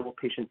omnichannel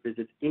patient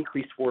visits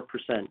increased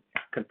 4%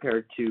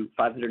 compared to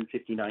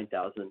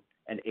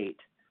 559,008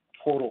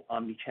 total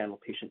omnichannel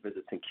patient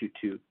visits in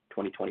Q2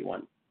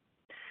 2021.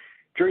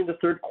 During the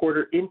third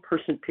quarter,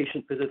 in-person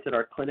patient visits at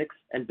our clinics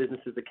and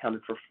businesses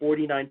accounted for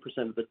 49%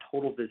 of the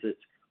total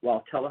visits,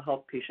 while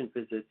telehealth patient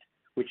visits,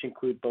 which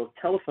include both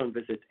telephone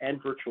visits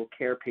and virtual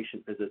care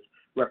patient visits,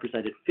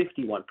 represented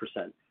 51%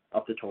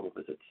 of the total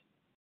visits.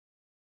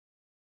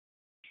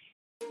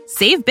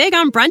 Save big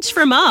on brunch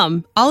for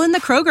mom, all in the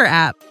Kroger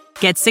app.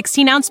 Get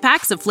 16-ounce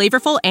packs of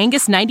flavorful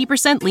Angus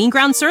 90% lean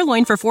ground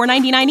sirloin for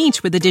 $4.99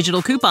 each with a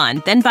digital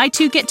coupon. Then buy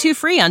 2, get 2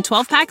 free on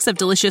 12 packs of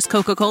delicious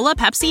Coca-Cola,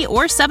 Pepsi,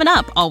 or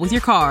 7-Up, all with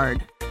your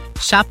card.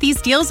 Shop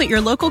these deals at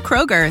your local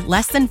Kroger,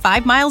 less than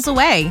 5 miles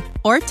away.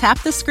 Or tap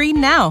the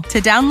screen now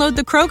to download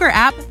the Kroger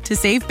app to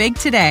save big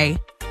today.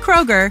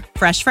 Kroger,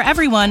 fresh for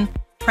everyone.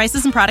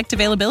 Prices and product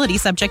availability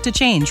subject to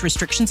change.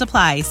 Restrictions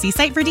apply. See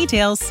site for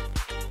details.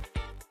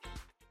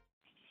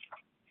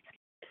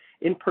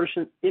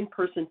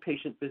 In-person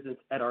patient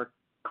visits at our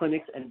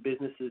clinics and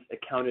businesses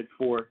accounted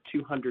for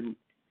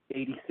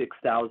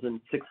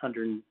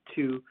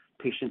 286,602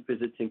 patient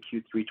visits in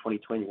Q3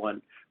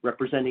 2021,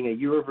 representing a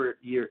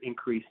year-over-year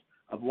increase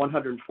of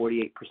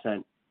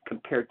 148%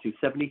 compared to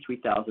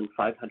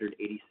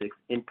 73,586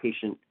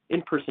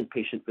 in-person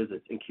patient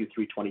visits in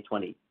Q3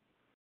 2020.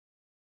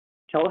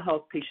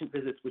 Telehealth patient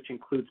visits, which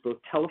includes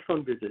both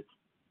telephone visits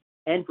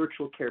and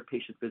virtual care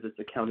patient visits,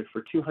 accounted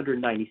for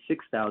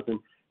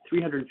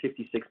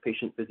 296,356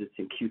 patient visits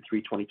in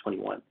Q3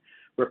 2021,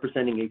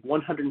 representing a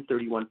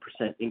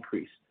 131%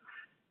 increase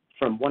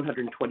from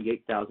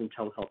 128,000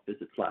 telehealth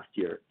visits last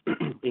year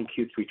in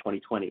Q3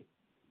 2020.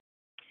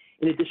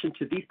 In addition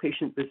to these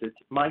patient visits,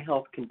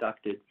 MyHealth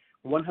conducted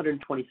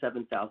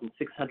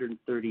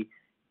 127,630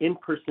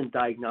 in-person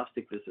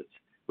diagnostic visits,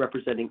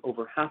 representing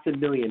over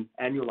 500,000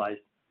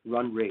 annualized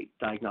run rate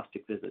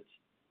diagnostic visits.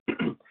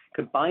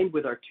 Combined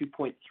with our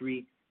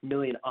 2.3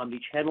 million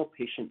omni-channel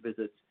patient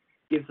visits,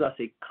 gives us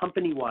a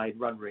company-wide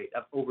run rate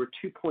of over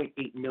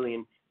 2.8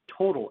 million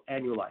total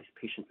annualized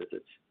patient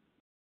visits.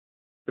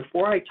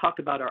 Before I talk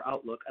about our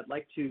outlook, I'd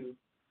like to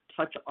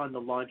touch on the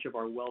launch of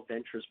our Well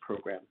Ventures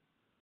program.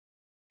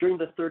 During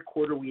the third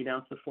quarter, we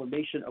announced the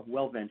formation of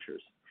Well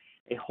Ventures,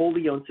 a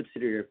wholly owned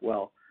subsidiary of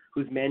Well,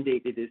 whose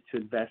mandate it is to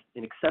invest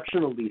in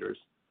exceptional leaders,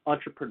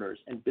 entrepreneurs,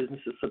 and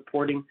businesses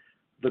supporting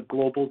the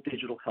global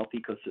digital health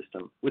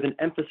ecosystem, with an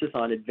emphasis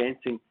on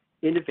advancing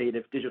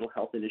innovative digital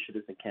health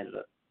initiatives in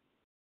Canada.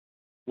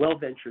 Well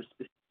Ventures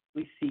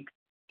specifically seeks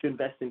to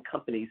invest in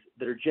companies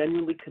that are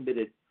genuinely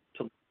committed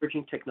to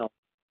leveraging technology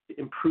to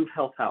improve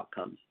health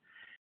outcomes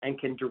and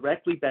can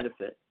directly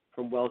benefit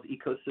from Well's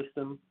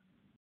ecosystem,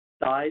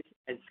 size,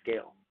 and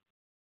scale.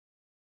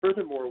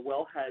 Furthermore,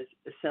 Well has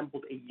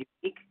assembled a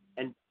unique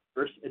and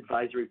diverse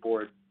advisory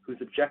board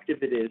whose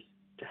objective it is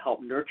to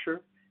help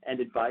nurture and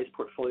advise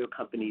portfolio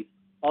companies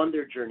on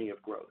their journey of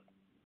growth.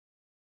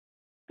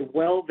 The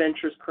Well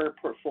Ventures current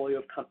portfolio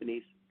of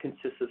companies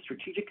consists of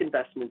strategic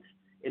investments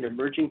in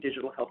emerging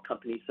digital health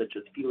companies such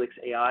as Felix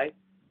AI,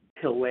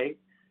 Pillway,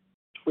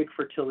 Twig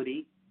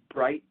Fertility,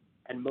 Bright,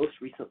 and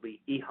most recently,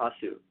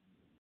 Ihasu.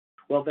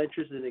 Well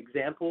Ventures is an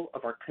example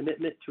of our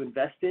commitment to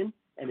invest in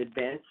and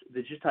advance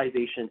the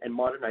digitization and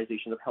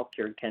modernization of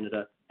healthcare in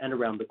Canada and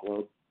around the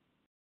globe.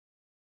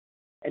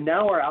 And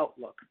now our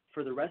outlook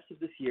for the rest of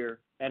this year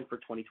and for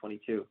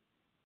 2022.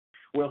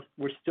 We're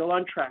still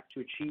on track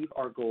to achieve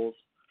our goals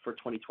for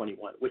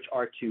 2021, which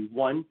are to,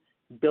 1,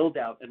 build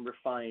out and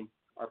refine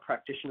our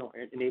practitioner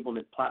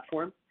enablement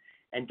platform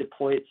and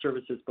deploy its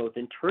services both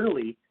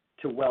internally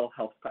to Well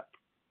Health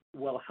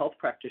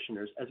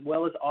practitioners, as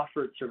well as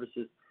offer its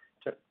services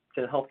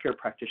to healthcare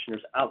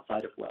practitioners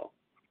outside of Well.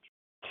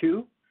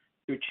 2,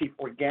 to achieve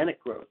organic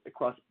growth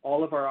across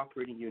all of our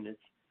operating units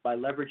by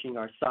leveraging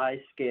our size,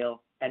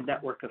 scale, and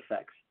network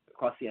effects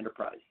across the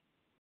enterprise.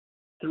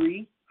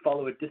 3,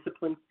 follow a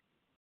disciplined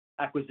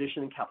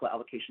acquisition and capital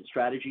allocation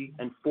strategy.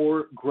 And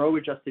 4, grow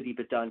adjusted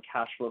EBITDA and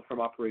cash flow from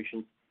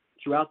operations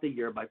throughout the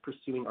year by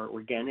pursuing our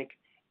organic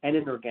and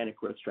inorganic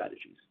growth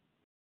strategies.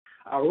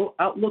 Our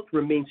outlook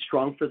remains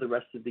strong for the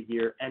rest of the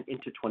year and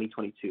into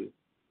 2022.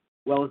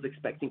 Well is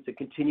expecting to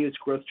continue its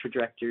growth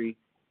trajectory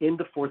in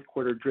the fourth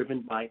quarter,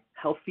 driven by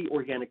healthy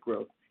organic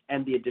growth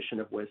and the addition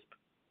of WISP.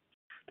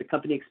 The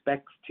company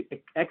expects to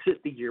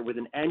exit the year with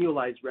an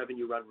annualized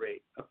revenue run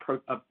rate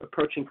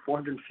approaching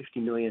 $450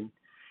 million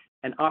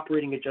and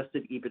operating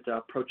adjusted EBITDA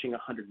approaching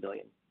 $100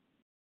 million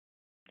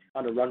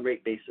on a run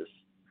rate basis.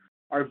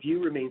 Our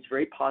view remains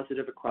very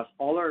positive across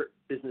all our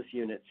business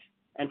units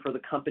and for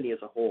the company as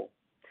a whole.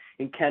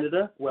 In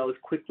Canada, Well is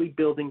quickly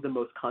building the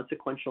most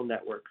consequential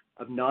network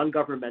of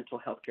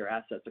non-governmental healthcare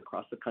assets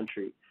across the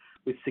country,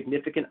 with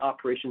significant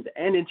operations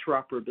and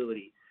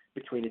interoperability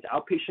between its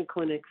outpatient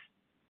clinics,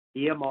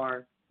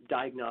 EMR,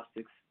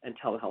 diagnostics, and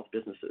telehealth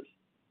businesses.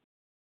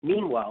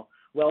 Meanwhile,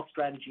 Well's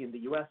strategy in the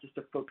U.S. is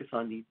to focus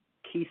on the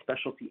key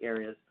specialty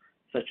areas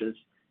such as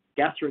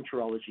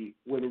gastroenterology,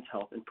 women's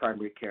health, and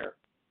primary care.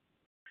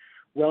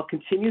 Well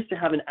continues to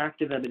have an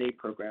active M&A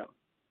program.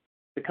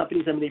 The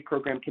company's M&A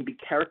program can be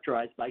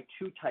characterized by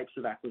 2 types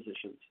of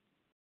acquisitions: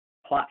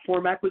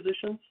 platform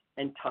acquisitions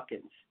and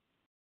tuck-ins.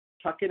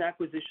 Tuck-in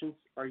acquisitions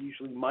are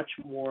usually much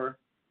more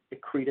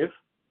accretive,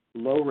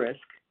 low risk,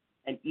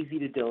 and easy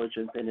to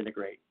diligence and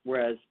integrate,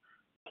 whereas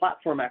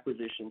platform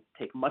acquisitions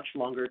take much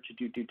longer to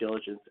do due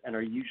diligence and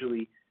are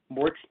usually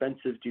more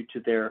expensive due to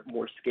their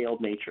more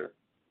scaled nature.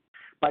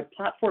 By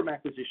platform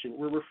acquisition,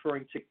 we're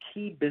referring to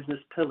key business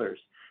pillars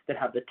that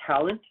have the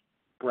talent,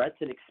 breadth,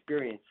 and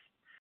experience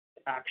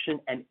to action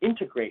and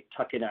integrate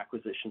tuck-in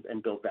acquisitions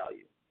and build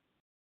value.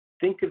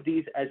 Think of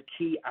these as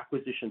key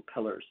acquisition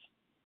pillars.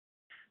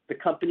 The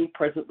company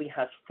presently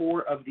has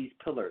 4 of these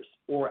pillars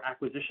or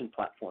acquisition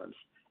platforms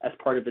as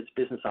part of its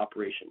business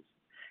operations.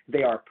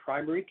 They are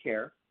primary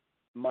care,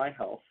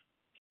 MyHealth,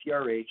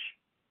 CRH,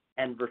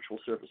 and virtual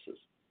services.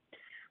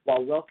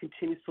 While Well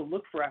continues to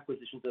look for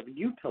acquisitions of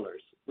new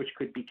pillars, which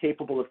could be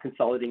capable of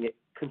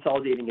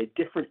consolidating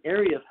a different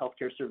area of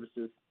healthcare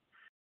services,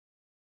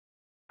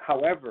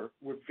 however,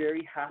 we're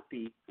very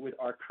happy with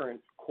our current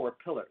core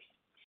pillars.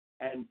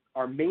 And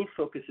our main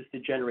focus is to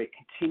generate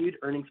continued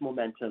earnings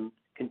momentum,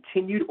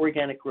 continued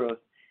organic growth,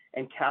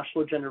 and cash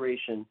flow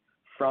generation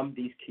from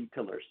these key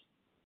pillars.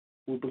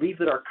 We believe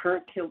that our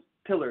current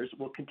pillars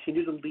will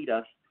continue to lead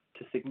us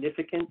to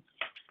significant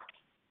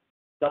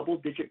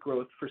double-digit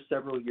growth for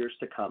several years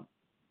to come.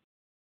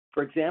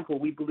 For example,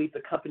 we believe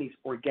the company's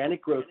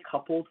organic growth,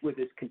 coupled with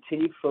its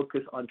continued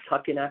focus on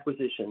tuck-in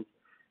acquisitions,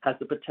 has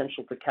the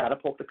potential to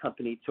catapult the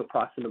company to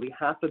approximately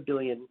 $500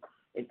 million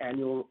in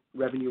annual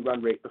revenue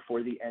run rate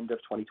before the end of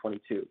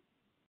 2022.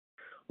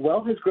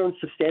 Well has grown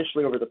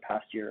substantially over the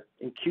past year.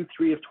 In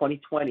Q3 of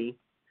 2020,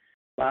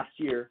 last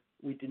year,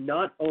 we did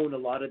not own a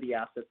lot of the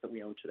assets that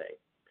we own today.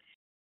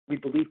 We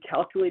believe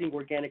calculating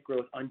organic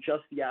growth on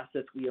just the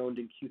assets we owned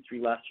in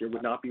Q3 last year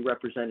would not be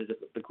representative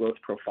of the growth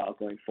profile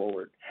going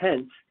forward.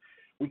 Hence,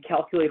 we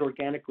calculate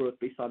organic growth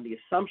based on the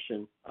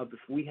assumption of if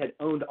we had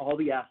owned all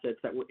the assets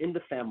that were in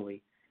the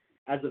family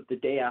as of the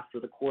day after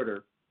the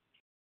quarter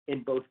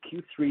in both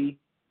Q3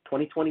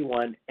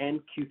 2021 and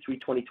Q3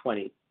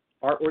 2020,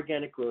 our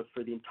organic growth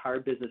for the entire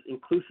business,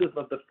 inclusive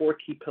of the 4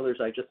 key pillars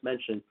I just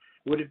mentioned,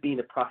 would have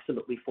been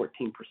approximately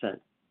 14%.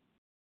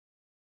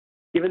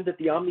 Given that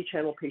the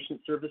omnichannel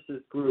patient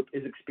services group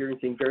is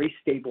experiencing very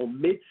stable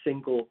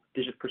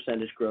mid-single-digit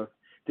percentage growth,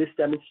 this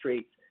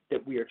demonstrates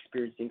that we are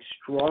experiencing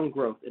strong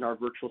growth in our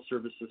virtual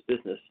services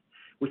business,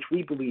 which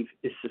we believe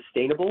is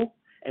sustainable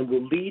and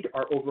will lead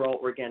our overall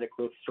organic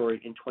growth story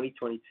in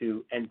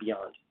 2022 and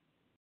beyond.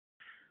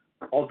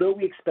 Although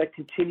we expect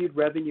continued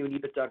revenue and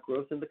EBITDA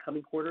growth in the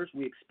coming quarters,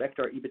 we expect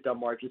our EBITDA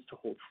margins to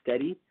hold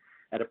steady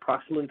at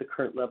approximately the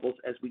current levels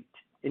as we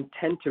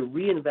intend to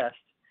reinvest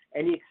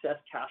any excess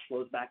cash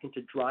flows back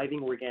into driving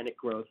organic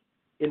growth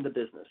in the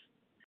business.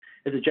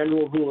 As a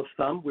general rule of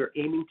thumb, we're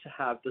aiming to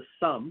have the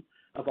sum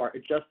of our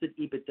adjusted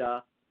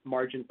EBITDA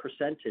margin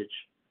percentage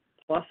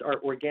plus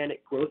our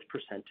organic growth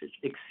percentage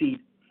exceed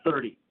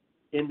 30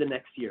 in the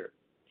next year.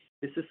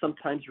 This is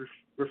sometimes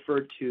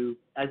referred to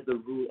as the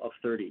rule of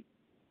 30.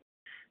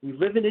 We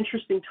live in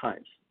interesting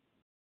times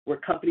where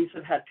companies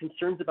have had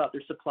concerns about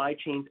their supply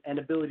chains and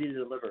ability to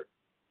deliver.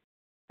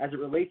 As it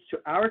relates to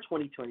our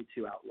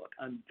 2022 outlook,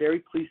 I'm very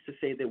pleased to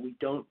say that we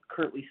don't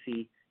currently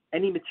see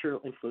any material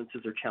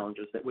influences or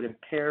challenges that would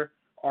impair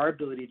our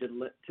ability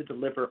to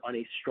deliver on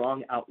a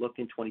strong outlook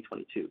in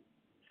 2022.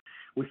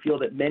 We feel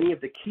that many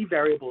of the key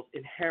variables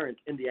inherent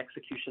in the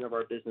execution of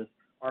our business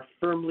are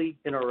firmly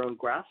in our own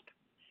grasp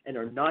and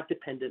are not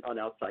dependent on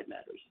outside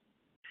matters.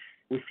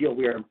 We feel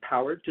we are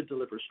empowered to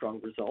deliver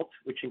strong results,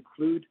 which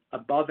include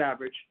above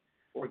average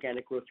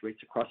organic growth rates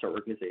across our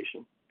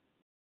organization.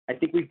 I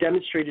think we've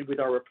demonstrated with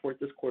our report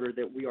this quarter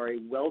that we are a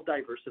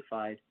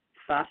well-diversified,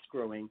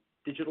 fast-growing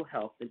digital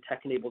health and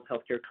tech-enabled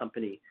healthcare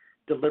company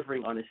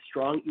delivering on a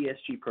strong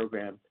ESG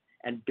program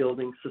and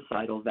building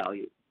societal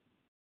value.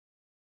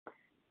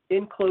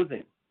 In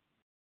closing,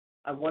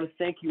 I want to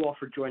thank you all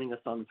for joining us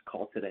on this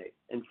call today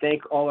and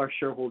thank all our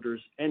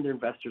shareholders and their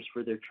investors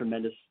for their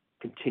tremendous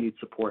continued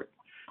support.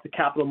 The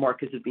capital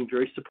markets have been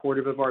very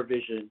supportive of our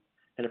vision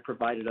and have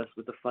provided us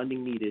with the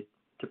funding needed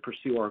to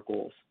pursue our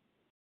goals.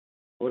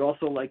 I would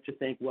also like to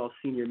thank WELL's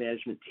senior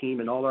management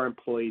team and all our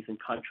employees and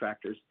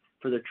contractors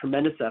for their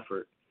tremendous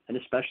effort, and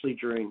especially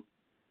during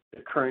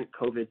the current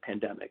COVID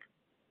pandemic.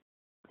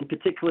 In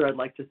particular, I'd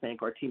like to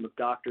thank our team of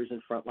doctors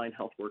and frontline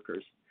health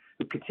workers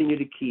who continue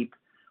to keep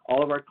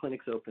all of our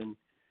clinics open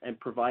and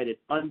provided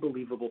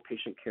unbelievable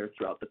patient care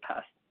throughout the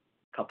past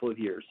couple of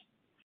years.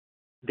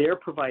 They're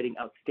providing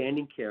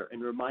outstanding care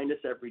and remind us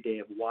every day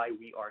of why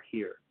we are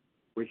here.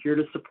 We're here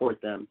to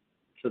support them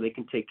so they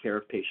can take care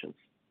of patients.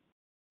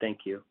 Thank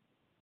you.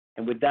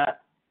 And with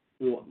that,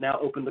 we will now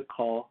open the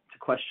call to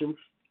questions.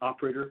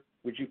 Operator,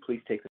 would you please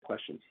take the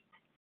questions?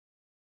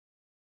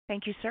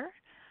 Thank you, sir.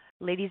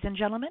 Ladies and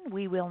gentlemen,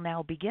 we will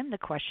now begin the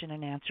question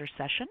and answer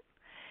session.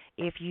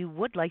 If you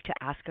would like to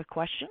ask a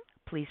question,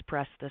 please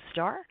press the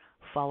star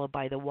followed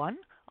by the 1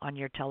 on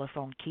your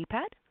telephone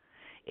keypad.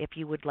 If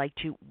you would like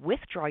to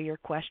withdraw your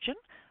question,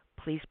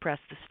 please press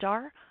the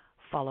star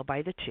followed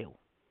by the 2.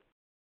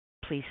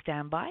 Please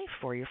stand by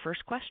for your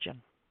first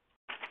question.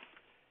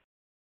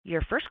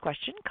 Your first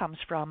question comes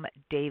from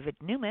David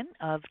Newman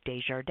of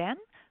Desjardins.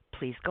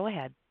 Please go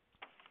ahead.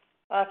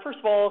 First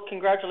of all,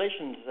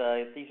 congratulations.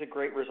 These are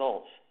great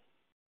results.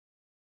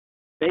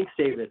 Thanks,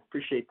 David.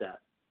 Appreciate that.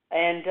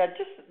 And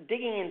just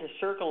digging into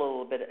Circle a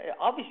little bit,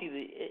 obviously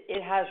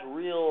it has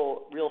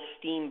real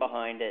steam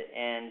behind it,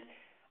 and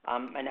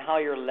how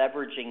you're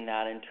leveraging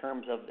that in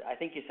terms of, I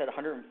think you said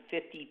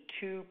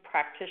 152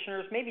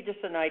 practitioners. Maybe just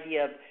an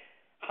idea of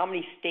how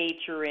many states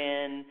you're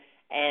in,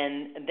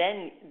 and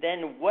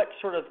then what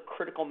sort of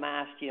critical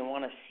mass do you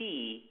want to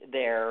see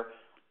there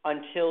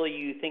until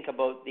you think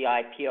about the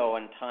IPO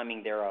and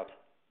timing thereof?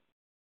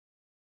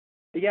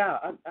 Yeah,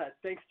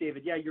 thanks,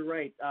 David. Yeah, you're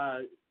right.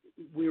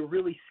 We're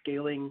really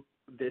scaling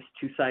this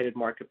two-sided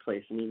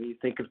marketplace. I mean, you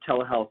think of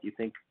telehealth, you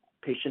think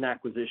patient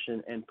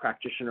acquisition and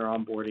practitioner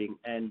onboarding,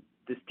 and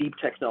this deep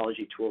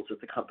technology tools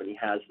that the company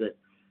has that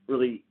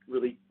really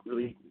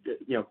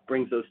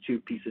brings those two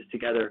pieces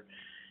together.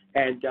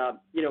 And,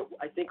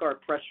 I think our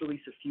press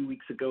release a few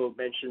weeks ago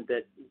mentioned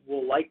that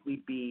we'll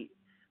likely be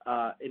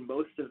in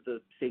most of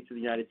the states of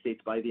the United States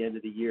by the end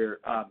of the year.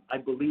 I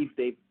believe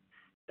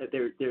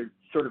they're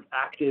sort of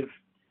active,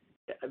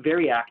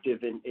 very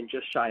active in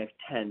just shy of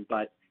 10,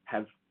 but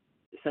have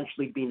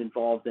essentially been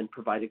involved and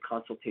provided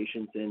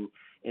consultations in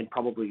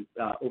probably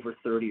over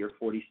 30 or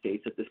 40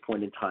 states at this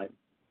point in time.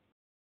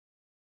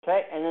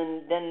 Okay,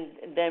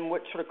 and then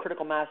what sort of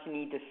critical mass you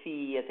need to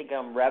see, I think,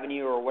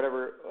 revenue or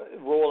whatever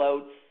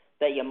rollouts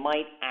that you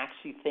might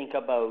actually think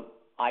about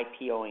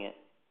IPOing it?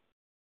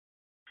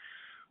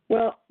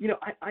 Well,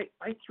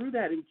 I threw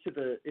that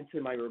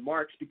into my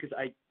remarks because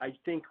I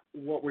think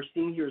what we're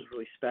seeing here is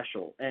really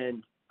special,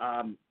 and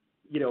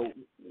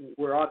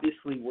we're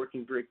obviously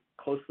working very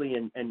closely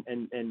and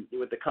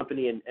with the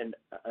company and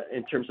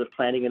in terms of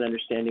planning and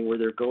understanding where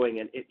they're going,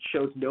 and it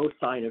shows no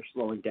sign of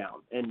slowing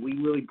down. And we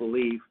really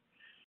believe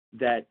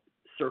that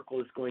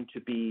Circle is going to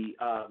be,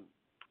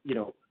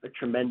 a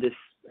tremendous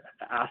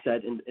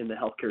asset in the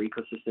healthcare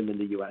ecosystem in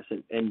the U.S.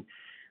 And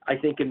I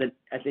think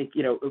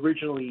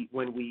originally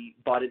when we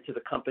bought into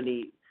the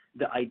company,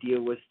 the idea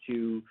was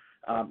to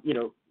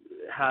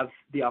have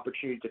the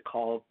opportunity to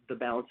call the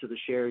balance of the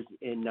shares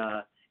in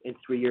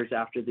 3 years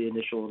after the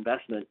initial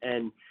investment.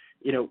 And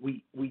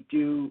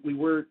we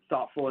were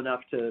thoughtful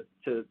enough to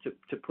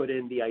put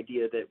in the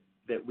idea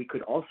that we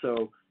could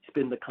also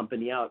spin the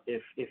company out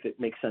if it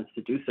makes sense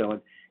to do so.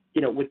 And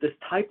with this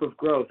type of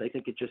growth, I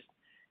think it's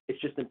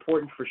just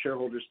important for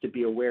shareholders to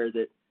be aware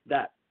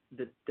that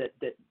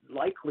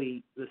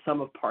likely the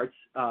sum of parts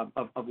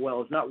of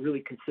WELL is not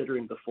really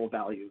considering the full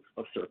value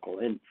of Circle.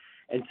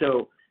 And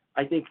so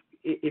I think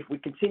if we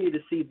continue to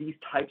see these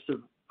types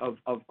of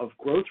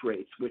growth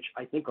rates, which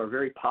I think are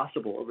very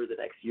possible over the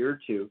next year or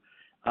two,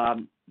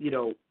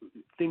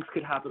 things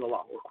could happen a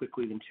lot more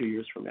quickly than 2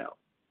 years from now.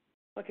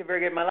 Okay, very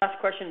good. My last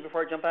question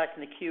before I jump back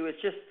in the queue is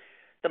just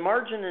the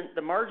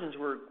margins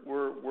were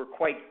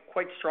quite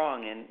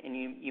strong, and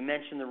you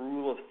mentioned the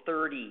Rule of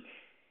 30,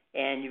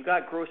 and you've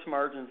got gross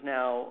margins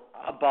now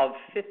above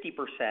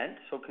 50%.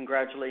 So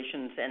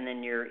congratulations, and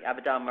then your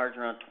EBITDA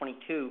margin around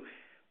 22%.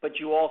 But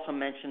you also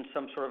mentioned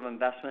some sort of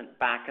investment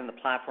back in the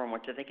platform,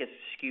 which I think is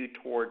skewed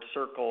towards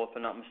Circle, if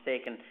I'm not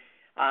mistaken.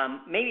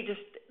 Maybe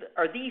just,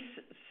 are these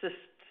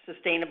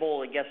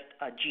sustainable, I guess,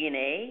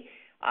 G&A?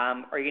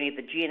 Are you going to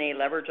get the G&A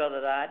leverage out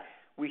of that?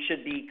 We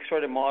should be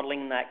sort of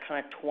modeling that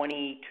kind of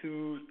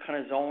 22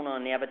 kind of zone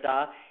on the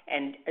EBITDA.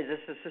 And is this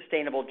a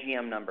sustainable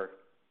GM number?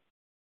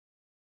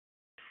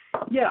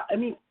 Yeah, I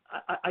mean,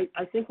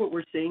 I think what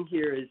we're saying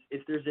here is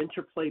there's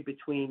interplay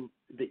between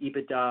the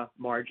EBITDA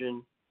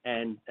margin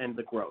and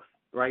the growth,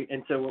 right?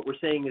 And so what we're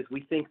saying is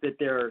we think that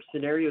there are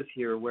scenarios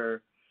here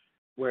where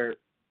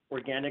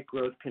organic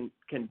growth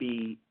can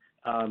be,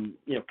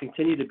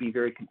 continue to be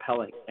very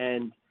compelling.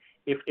 And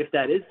if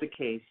that is the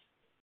case,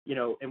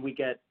 and we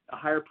get a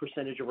higher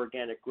percentage of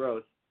organic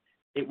growth,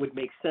 it would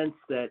make sense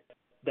that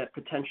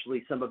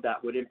potentially some of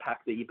that would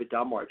impact the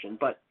EBITDA margin.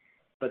 But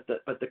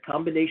the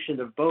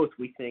combination of both,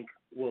 we think,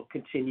 will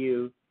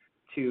continue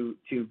to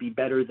be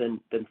better than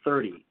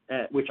 30,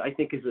 which I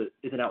think is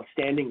an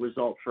outstanding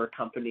result for a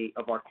company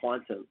of our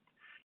quantum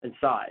and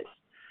size.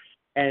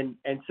 And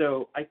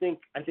so I think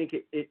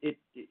it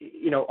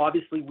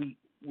obviously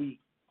we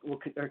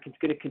are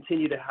going to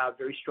continue to have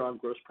very strong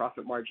gross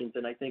profit margins,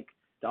 and I think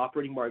the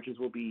operating margins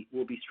will be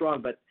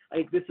strong. But I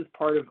think this is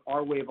part of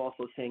our way of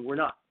also saying we're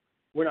not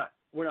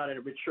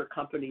a mature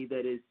company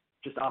that is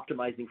just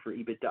optimizing for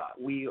EBITDA.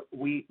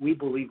 We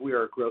believe we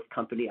are a growth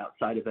company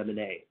outside of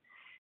M&A,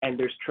 and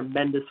there's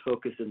tremendous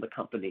focus in the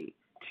company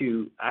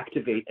to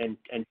activate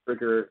and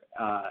trigger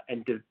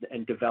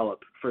and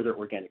develop further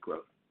organic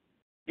growth.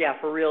 Yeah,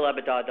 for real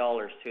EBITDA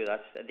dollars too.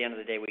 That's at the end of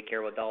the day, we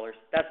care about dollars.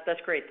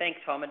 That's great. Thanks,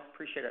 Hamed.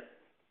 Appreciate it.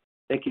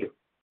 Thank you.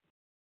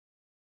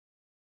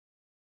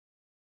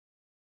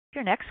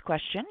 Your next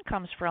question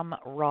comes from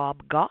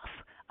Rob Goff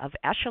of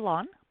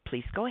Echelon.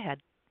 Please go ahead.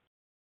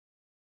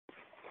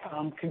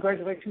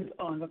 Congratulations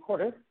on the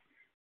quarter.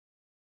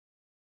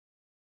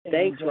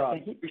 Thanks, Rob.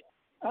 Thank you.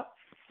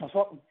 Most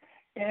welcome.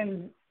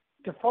 And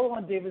to follow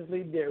on David's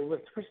lead there,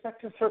 with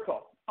respect to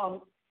Circle,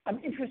 I'm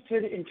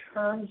interested in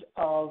terms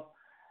of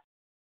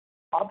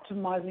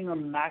optimizing or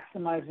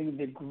maximizing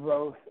the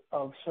growth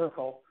of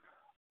Circle.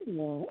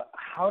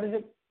 How does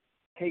it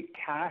take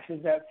cash?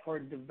 Is that for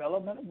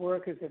development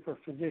work? Is it for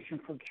physician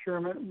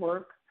procurement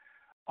work?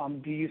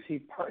 Do you see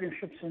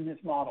partnerships in this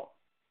model?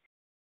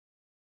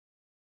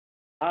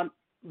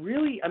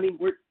 Really, I mean,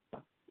 we're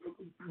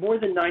more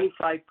than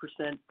 95%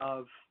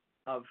 of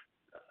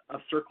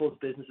Circle's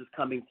business is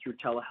coming through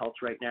telehealth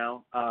right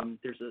now.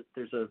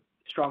 There's a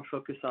strong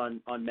focus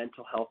on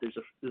mental health.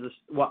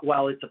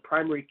 While it's a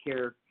primary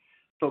care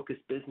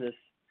focused business,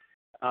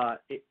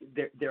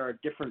 there are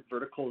different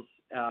verticals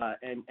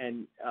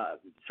and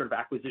sort of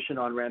acquisition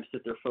on-ramps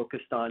that they're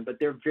focused on, but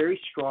they're very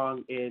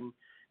strong in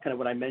kind of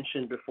what I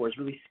mentioned before, is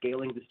really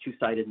scaling this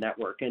two-sided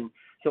network. And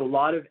so a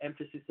lot of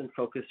emphasis and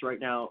focus right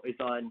now is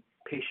on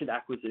patient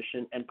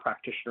acquisition and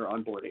practitioner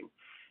onboarding.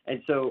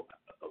 And so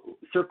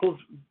Circle's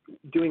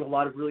doing a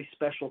lot of really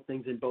special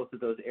things in both of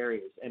those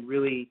areas and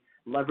really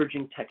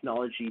leveraging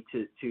technology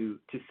to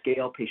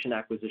scale patient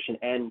acquisition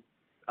and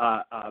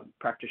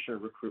practitioner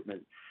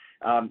recruitment.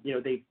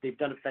 They've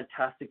done a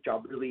fantastic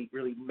job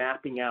really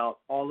mapping out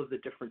all of the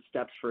different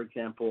steps, for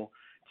example,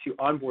 to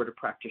onboard a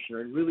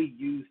practitioner, and really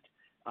used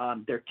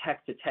their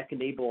tech to tech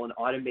enable and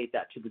automate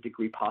that to the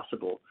degree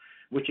possible,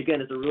 which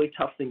again is a really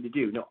tough thing to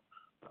do.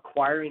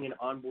 Acquiring and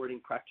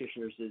onboarding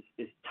practitioners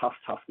is tough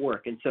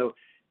work. And so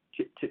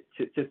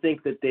to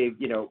think that they've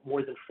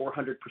more than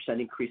 400%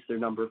 increased their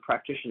number of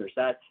practitioners,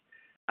 that's,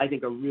 I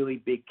think, a really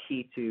big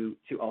key to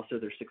also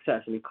their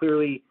success. I mean,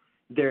 clearly,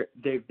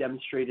 they've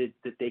demonstrated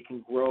that they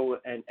can grow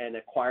and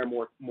acquire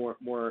more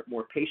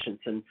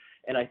patients, and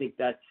I think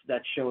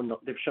they've shown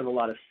a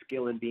lot of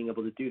skill in being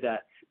able to do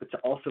that, but to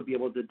also be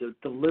able to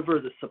deliver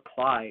the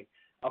supply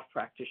of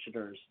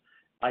practitioners,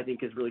 I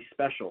think is really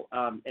special.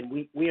 And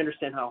we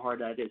understand how hard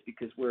that is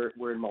because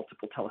we're in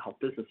multiple telehealth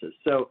businesses.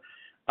 So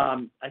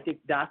I think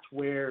that's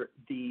where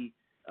the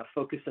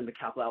focus and the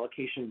capital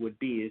allocation would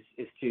be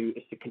is to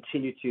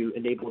continue to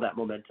enable that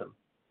momentum.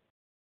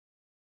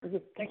 Very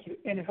good. Thank you.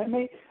 And if I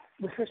may,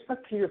 with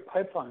respect to your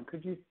pipeline,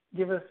 could you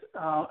give us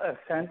a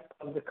sense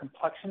of the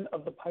complexion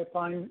of the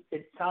pipeline?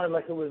 It sounded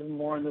like it was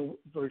more in the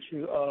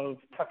virtue of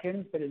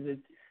tuck-ins, but is it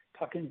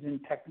tuck-ins in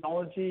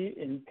technology,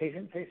 in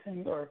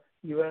patient-facing, or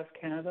U.S.,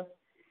 Canada?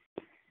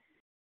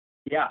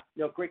 Yeah,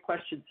 no, great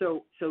question.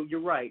 So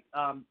you're right.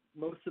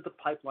 Most of the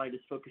pipeline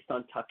is focused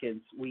on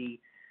tuck-ins. We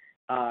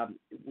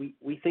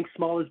think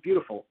small is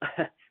beautiful.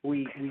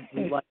 we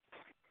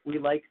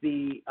like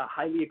the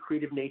highly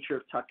accretive nature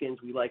of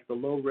tuck-ins. We like the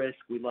low risk.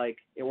 We're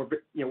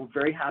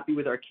very happy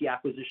with our key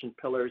acquisition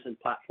pillars and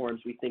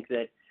platforms. We think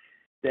that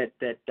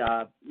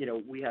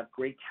we have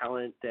great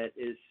talent that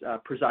is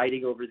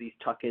presiding over these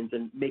tuck-ins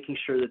and making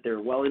sure that they're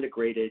well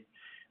integrated.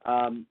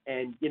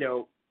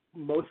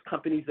 Most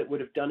companies that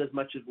would have done as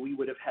much as we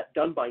would have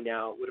done by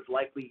now would have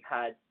likely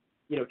had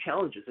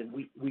challenges, and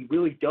we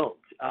really don't.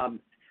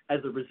 As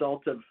a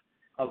result of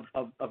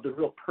the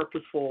real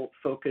purposeful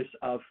focus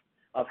of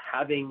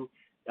having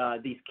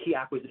these key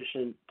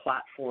acquisition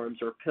platforms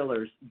or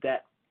pillars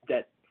that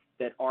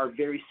are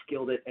very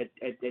skilled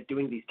at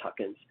doing these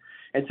tuck-ins.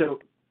 And so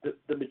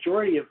the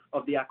majority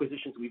of the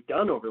acquisitions we've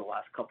done over the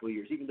last couple of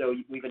years, even though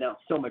we've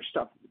announced so much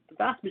stuff, the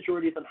vast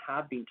majority of them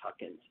have been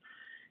tuck-ins.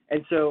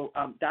 And so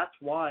that's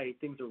why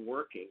things are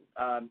working.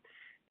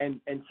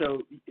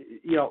 So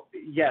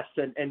yes,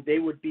 and they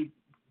would be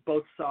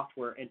both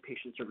software and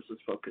patient services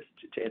focused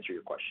to answer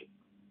your question.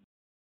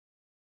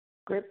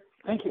 Great.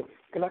 Thank you.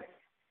 Good luck.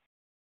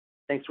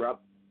 Thanks, Rob.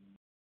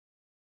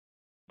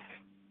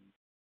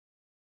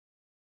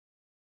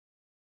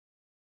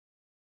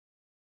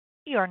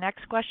 Your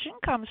next question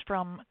comes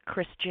from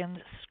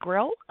Christian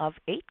Sgrill of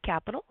 8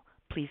 Capital.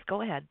 Please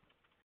go ahead.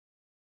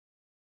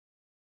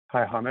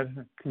 Hi,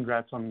 Hamed.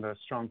 Congrats on the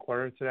strong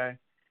quarter today.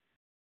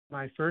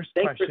 My first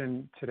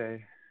question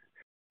today,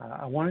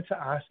 I wanted to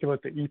ask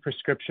about the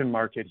e-prescription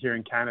market here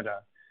in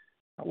Canada.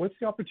 What's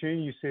the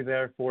opportunity you see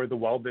there for the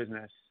WELL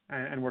business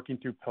and working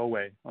through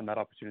Pillway on that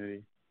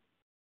opportunity?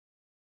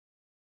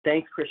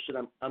 Thanks,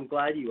 Christian. I'm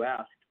glad you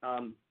asked.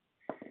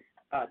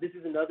 This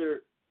is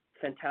another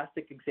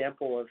fantastic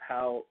example of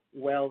how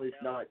WELL is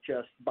not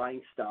just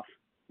buying stuff.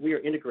 We are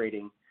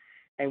integrating,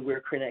 and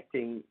we're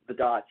connecting the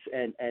dots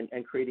and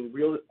creating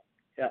real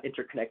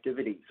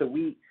interconnectivity. So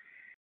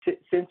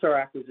since our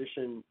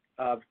acquisition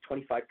of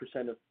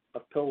 25%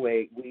 of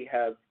Pillway, we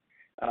have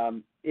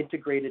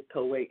integrated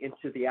Pillway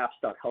into the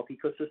apps.health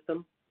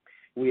ecosystem.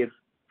 We have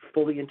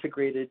fully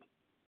integrated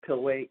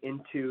Pillway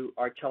into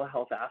our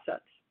telehealth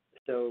assets.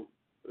 So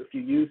if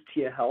you use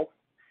Tia Health,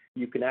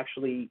 you can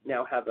actually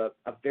now have a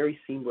very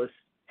seamless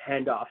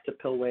handoff to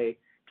Pillway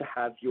to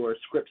have your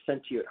script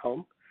sent to you at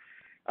home.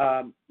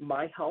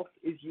 My Health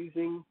is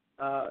using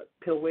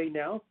Pillway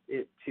now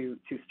to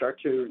start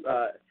to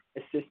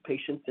assist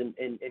patients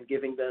in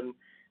giving them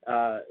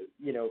a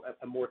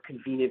more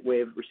convenient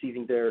way of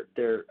receiving their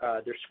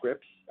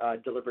scripts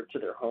delivered to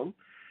their home.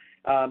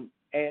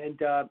 And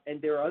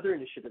there are other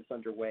initiatives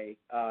underway,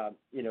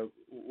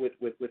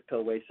 with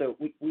Pillway. So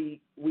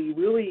we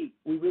really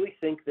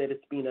think that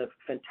it's been a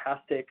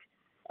fantastic,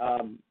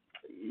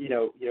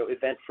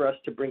 event for us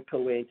to bring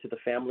Pillway into the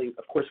family.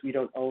 Of course, we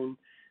don't own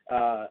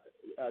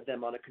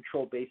them on a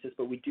controlled basis,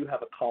 but we do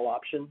have a call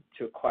option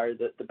to acquire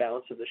the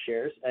balance of the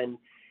shares. And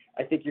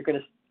I think you're going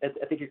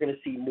to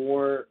see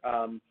more,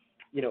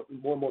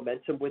 more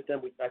momentum with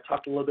them. I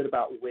talked a little bit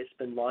about WISP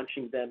and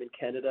launching them in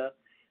Canada.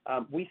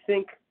 We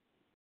think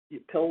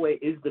Pillway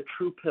is the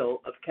True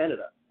Pill of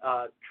Canada.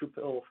 True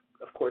Pill,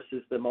 of course,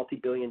 is the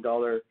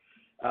multi-billion-dollar,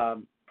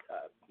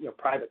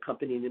 private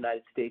company in the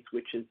United States,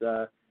 which is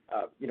a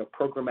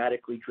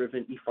programmatically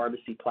driven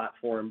e-pharmacy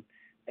platform,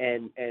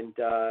 and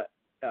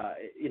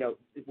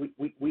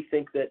we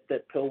think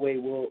that Pillway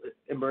will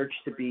emerge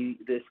to be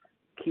this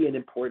key and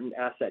important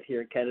asset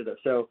here in Canada.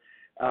 So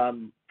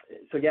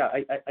yeah,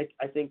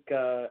 I think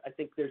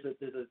there's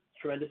a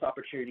tremendous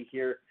opportunity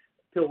here.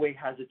 Pillway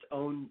has its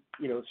own,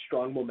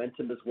 strong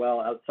momentum as well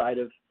outside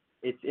of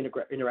its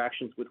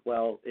interactions with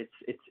WELL.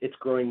 It's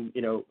growing,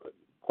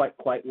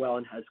 quite well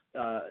and has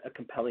a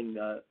compelling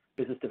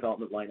business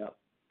development lineup.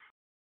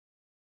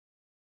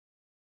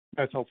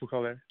 That's helpful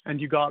color.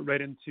 And you got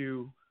right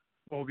into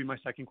what will be my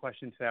second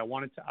question today. I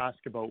wanted to ask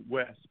about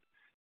WISP.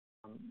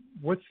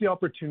 What's the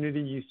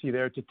opportunity you see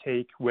there to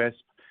take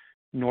WISP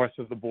north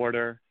of the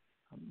border?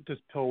 Does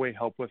Pillway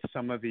help with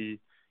some of the,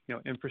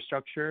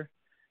 infrastructure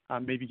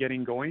maybe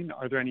getting going?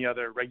 Are there any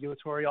other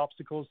regulatory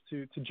obstacles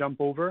to jump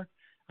over?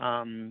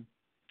 And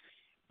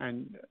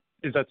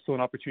is that still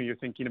an opportunity you're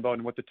thinking about,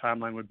 and what the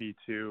timeline would be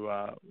to,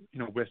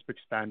 WISP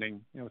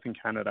expanding, within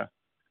Canada?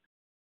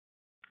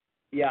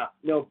 Yeah,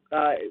 no,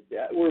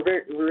 we're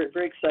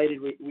very excited.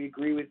 We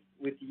agree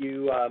with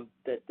you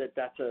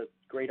that's a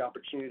great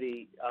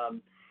opportunity.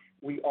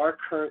 We are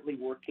currently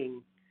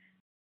working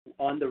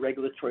on the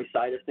regulatory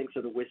side of things.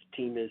 So the WISP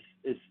team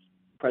is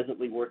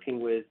presently working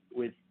with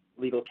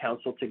legal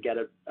counsel to get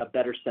a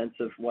better sense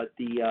of what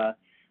the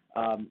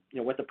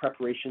what the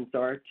preparations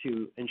are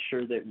to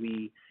ensure that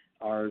we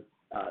are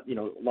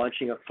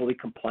launching a fully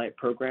compliant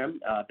program,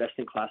 best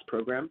in class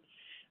program.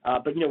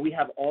 But we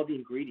have all the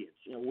ingredients.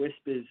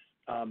 WISP is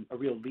a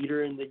real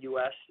leader in the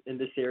U.S. in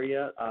this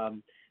area.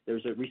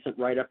 There's a recent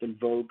write-up in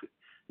Vogue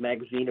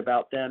magazine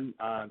about them,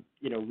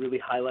 really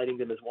highlighting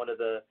them as one of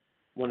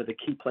the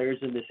key players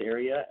in this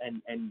area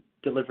and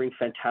delivering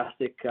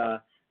fantastic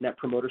net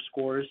promoter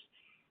scores.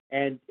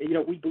 And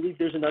we believe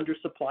there's an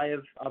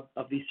undersupply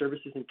of these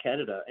services in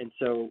Canada, and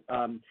so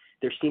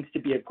there seems to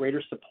be a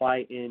greater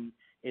supply in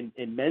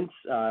men's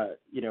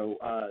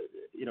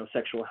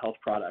sexual health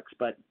products,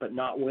 but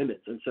not women's.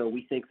 And so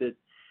we think that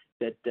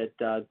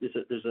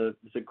there's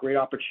a great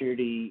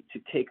opportunity to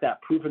take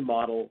that proven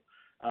model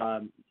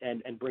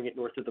and bring it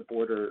north of the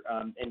border.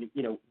 And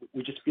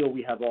we just feel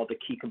we have all the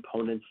key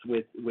components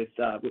with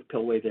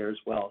Pillway there as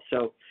well.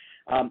 So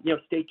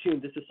stay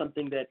tuned. This is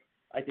something that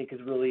I think is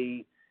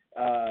really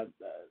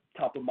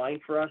top of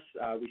mind for us.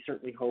 We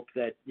certainly hope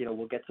that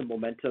we'll get some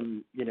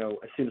momentum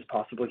as soon as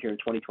possible here in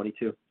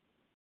 2022.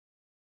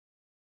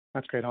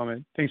 That's great,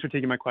 Hamed. Thanks for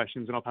taking my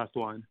questions, and I'll pass the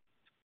line.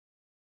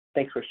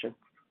 Thanks, Christian.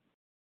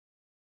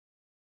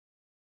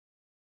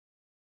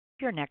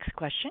 Your next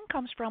question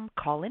comes from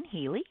Colin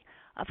Healy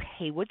of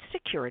Haywood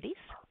Securities.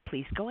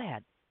 Please go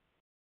ahead.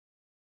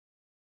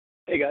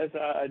 Hey guys,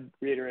 I'd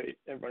reiterate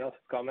everyone else's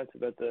comments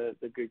about the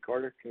good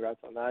quarter. Congrats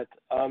on that.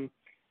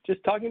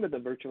 Just talking about the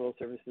virtual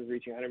services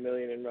reaching $100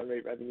 million in run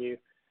rate revenue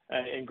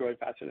and growing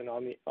faster than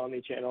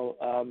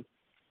omni-channel.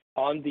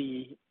 On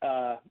the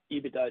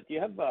EBITDA, do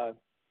you have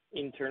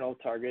internal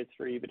targets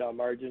for EBITDA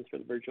margins for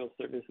the virtual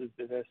services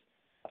business?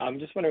 I'm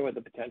just wondering what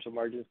the potential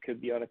margins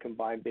could be on a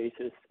combined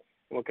basis,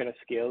 and what kind of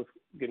scale is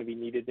going to be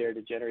needed there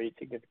to generate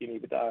significant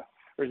EBITDA,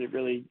 or is it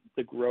really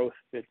the growth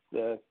that's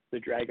the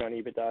drag on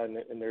EBITDA,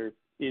 and there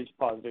is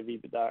positive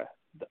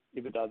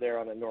EBITDA there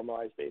on a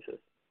normalized basis?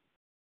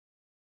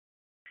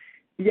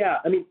 Yeah,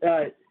 I mean,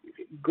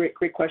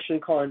 great question,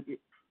 Colin.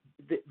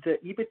 The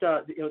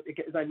EBITDA,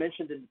 as I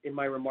mentioned in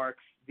my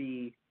remarks,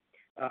 the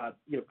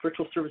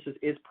virtual services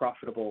is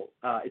profitable.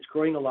 It's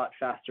growing a lot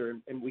faster,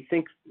 and we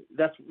think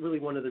that's really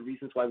one of the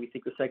reasons why we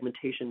think the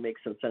segmentation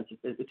makes some sense.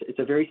 It's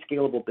a very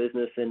scalable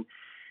business,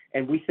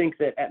 and we think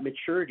that at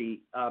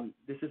maturity,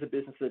 this is a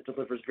business that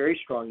delivers very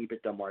strong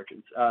EBITDA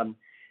margins.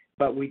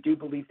 But we do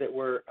believe that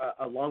we're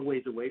a long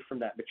ways away from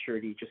that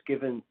maturity, just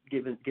given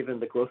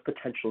the growth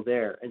potential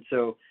there. And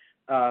so,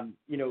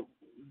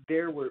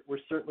 we're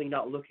certainly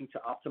not looking to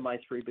optimize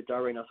for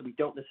EBITDA right now, so we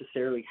don't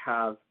necessarily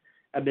have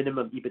a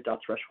minimum EBITDA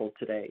threshold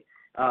today.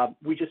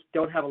 We just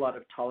don't have a lot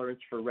of tolerance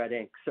for red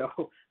ink.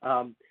 So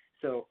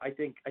I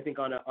think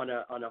on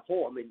a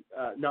whole, I mean,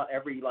 not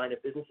every line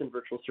of business in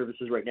virtual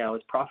services right now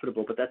is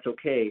profitable, but that's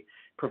okay,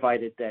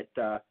 provided that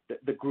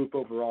the group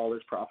overall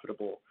is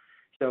profitable.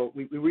 So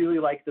we really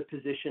like the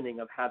positioning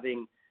of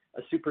having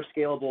a super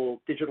scalable,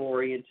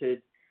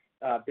 digital-oriented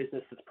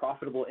business that's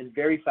profitable and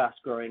very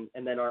fast-growing,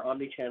 and then our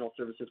omni-channel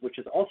services, which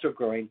is also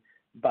growing,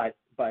 but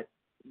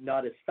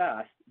not as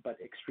fast, but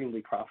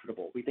extremely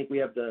profitable. We think we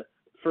have the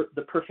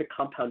perfect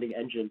compounding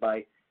engine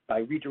by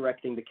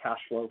redirecting the cash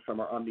flow from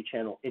our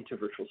omni-channel into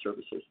virtual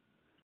services.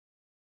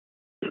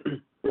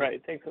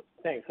 Right. Thanks.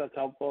 That's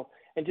helpful.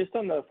 And just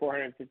on the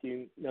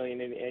 $450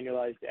 million in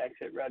annualized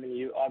exit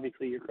revenue,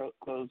 obviously you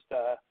closed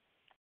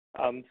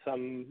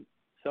some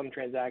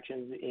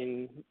transactions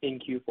in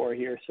Q4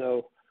 here,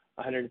 so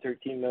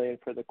 $113 million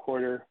for the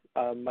quarter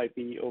might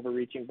be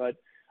overreaching, but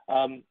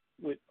on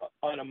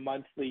a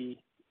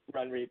monthly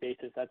run rate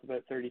basis, that's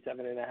about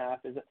 37.5.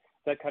 Is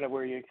that kind of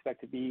where you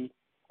expect to be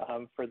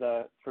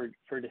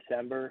for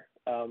December,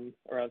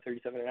 around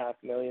 37.5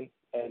 million?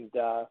 And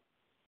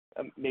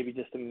maybe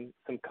just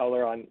some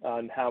color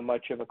on how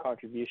much of a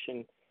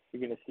contribution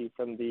you're going to see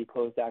from the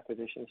closed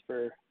acquisitions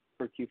for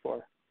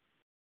Q4.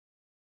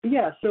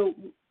 Yeah, so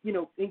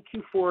in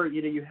Q4,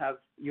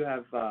 you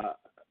have a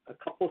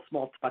couple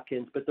small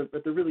tuck-ins,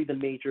 but really the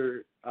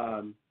major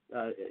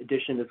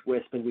addition is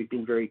WISP, and we've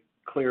been very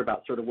clear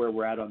about sort of where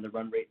we're at on the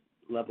run rate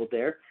level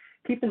there.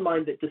 Keep in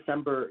mind that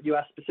December, you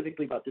asked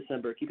specifically about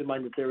December, keep in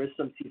mind that there is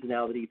some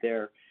seasonality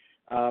there,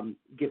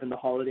 given the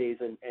holidays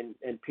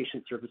and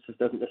patient services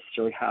doesn't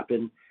necessarily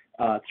happen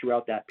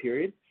throughout that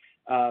period.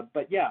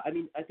 But yeah, I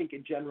mean, I think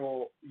in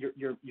general,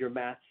 your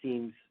math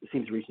seems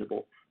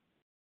reasonable.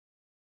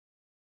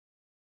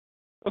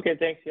 Okay,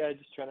 thanks. Yeah,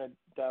 just trying to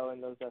dial in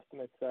those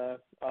estimates.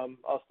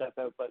 I'll step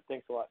out, but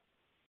thanks a lot.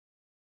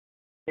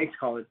 Thanks,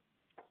 Colin.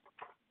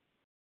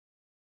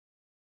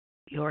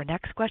 Your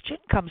next question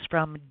comes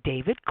from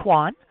David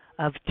Kwan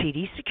of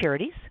TD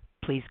Securities.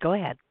 Please go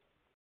ahead.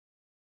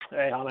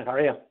 Hey, Hamed, how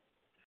are you?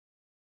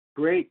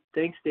 Great.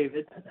 Thanks,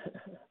 David.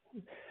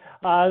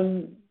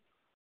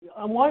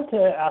 I wanted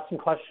to ask some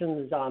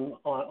questions on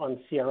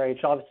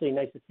CRH. Obviously,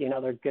 nice to see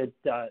another good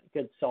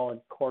solid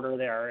quarter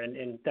there,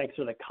 and thanks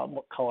for the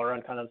color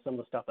on kind of some of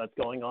the stuff that's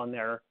going on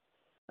there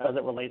as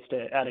it relates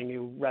to adding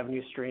new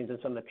revenue streams and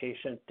some of the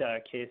patient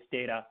case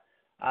data.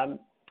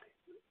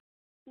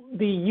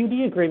 The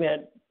UD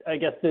agreement, I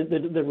guess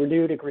the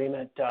renewed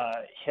agreement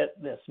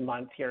hit this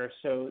month here,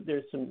 so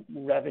there's some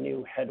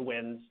revenue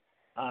headwinds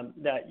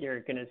that you're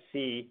going to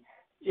see.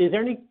 Is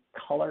there any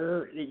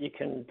color that you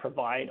can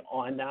provide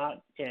on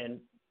that? And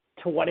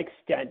to what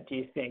extent do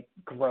you think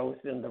growth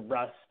in the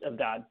rest of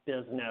that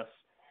business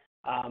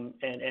and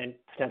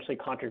potentially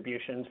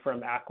contributions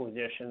from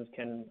acquisitions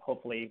can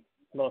hopefully,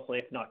 mostly,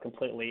 if not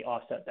completely,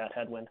 offset that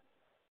headwind?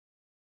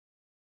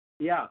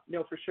 Yeah,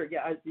 no, for sure.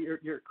 Yeah,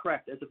 you're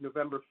correct. As of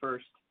November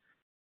 1st,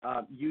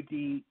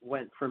 UD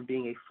went from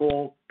being a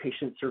full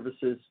patient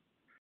services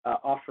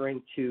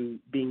offering to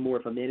being more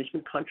of a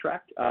management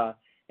contract.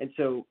 And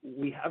so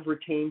we have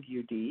retained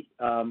UD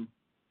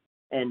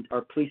and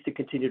are pleased to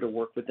continue to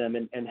work with them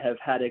and have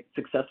had a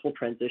successful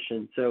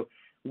transition. So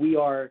we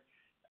are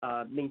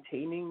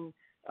maintaining,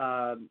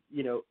 a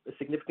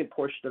significant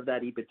portion of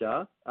that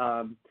EBITDA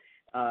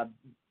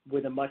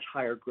with a much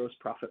higher gross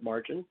profit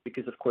margin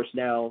because, of course,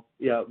 now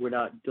we're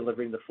not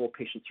delivering the full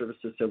patient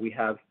services, so we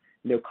have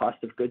no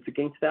cost of goods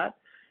against that.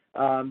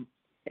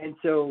 And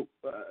so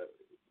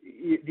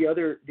the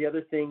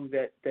other thing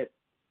that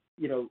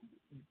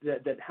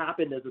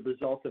happened as a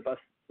result of us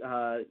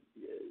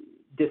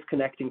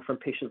disconnecting from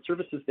patient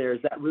services there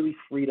is that really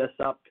freed us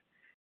up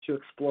to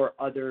explore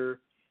other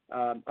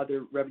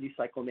revenue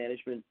cycle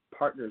management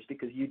partners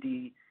because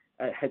UD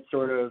had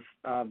sort of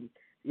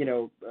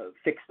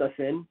fixed us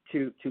in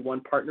to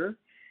one partner,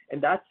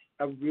 and that's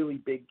a really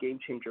big game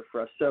changer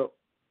for us. So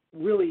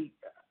really,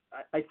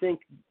 I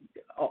think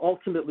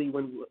ultimately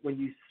when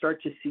you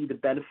start to see the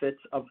benefits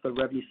of the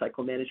revenue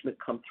cycle management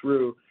come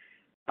through,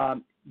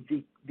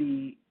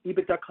 the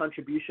EBITDA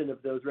contribution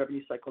of those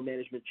revenue cycle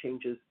management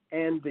changes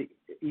and the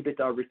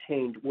EBITDA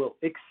retained will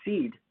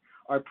exceed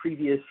our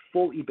previous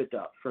full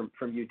EBITDA from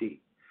UD.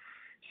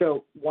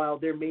 So while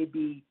there may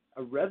be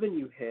a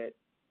revenue hit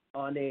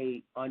on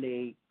a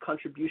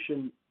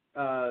contribution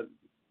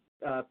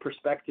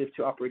perspective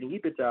to operating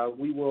EBITDA,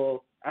 we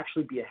will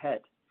actually be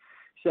ahead.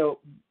 So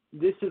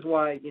this is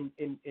why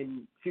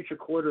in future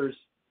quarters,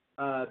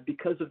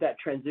 because of that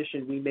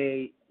transition, we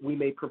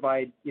may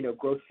provide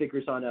growth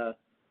figures on a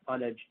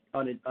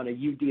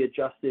UD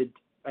adjusted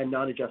and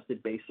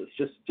non-adjusted basis,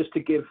 just to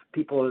give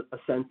people a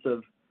sense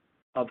of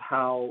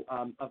how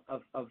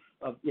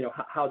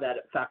how that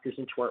factors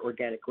into our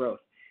organic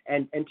growth.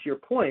 And to your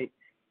point,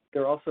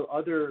 there are also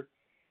other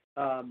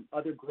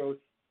growth,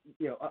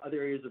 other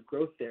areas of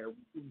growth there,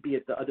 be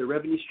it the other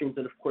revenue streams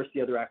and of course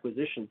the other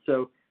acquisitions.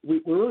 So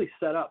we're really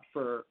set up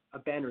for a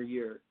banner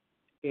year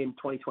in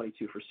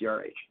 2022 for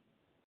CRH.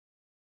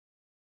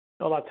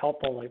 Oh, that's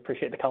helpful. I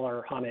appreciate the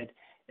color, Hamid.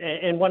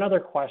 And one other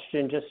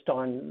question, just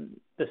on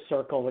the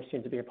Circle, which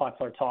seems to be a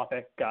popular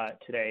topic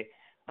today.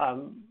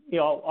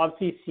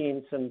 Obviously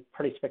seen some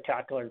pretty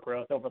spectacular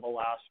growth over the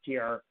last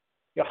year.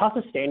 How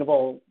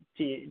sustainable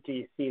do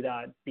you see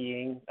that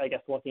being, I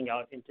guess, looking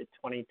out into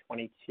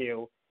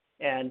 2022?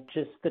 And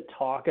just the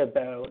talk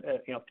about,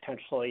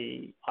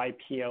 potentially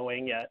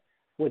IPOing it,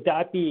 would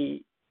that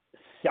be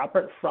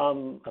separate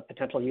from a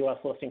potential U.S.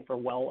 listing for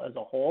WELL as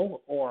a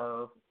whole,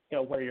 or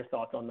what are your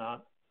thoughts on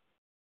that?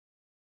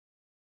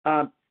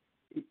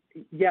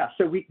 Yeah,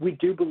 so we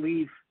do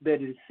believe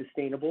that it is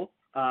sustainable.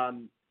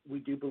 We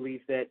do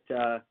believe that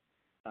the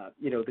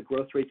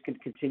growth rates can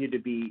continue to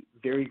be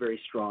very, very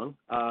strong.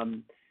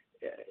 In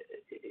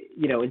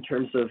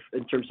terms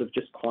of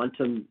just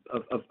quantum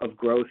of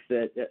growth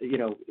that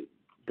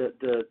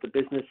the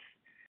business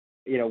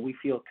we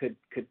feel could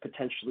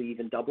potentially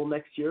even double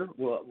next year.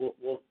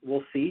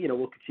 We'll see.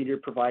 We'll continue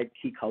to provide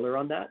key color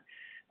on that.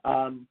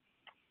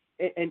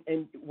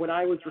 And when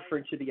I was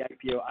referring to the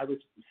IPO, I was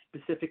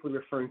specifically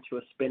referring to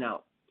a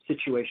spin-out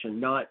situation,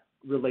 not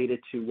related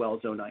to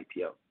WELL's own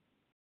IPO.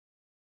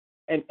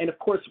 And of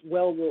course,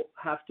 WELL will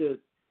have to,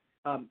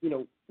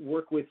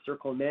 work with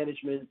Circle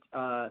management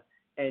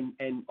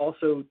and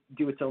also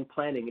do its own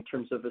planning in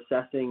terms of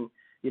assessing,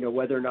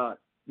 whether or not,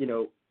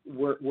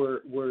 we're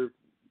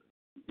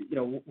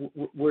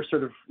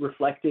sort of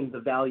reflecting the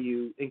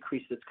value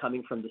increase that's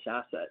coming from this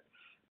asset.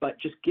 But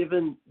just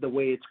given the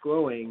way it's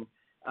growing,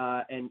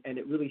 and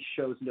it really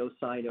shows no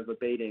sign of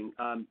abating,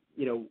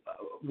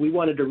 we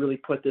wanted to really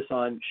put this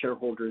on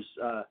shareholders'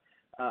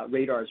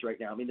 radars right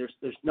now. I mean,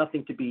 there's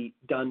nothing to be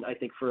done, I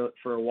think, for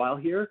a while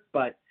here,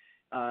 but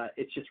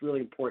it's just really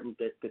important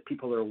that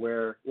people are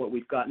aware what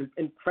we've got.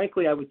 And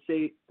frankly, I would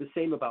say the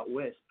same about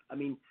WISP. I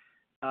mean,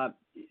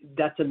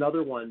 that's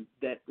another one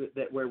that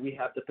where we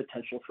have the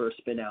potential for a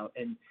spin out.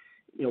 And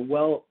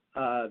WELL,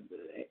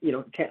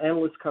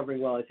 analysts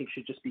covering WELL, I think,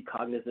 should just be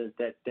cognizant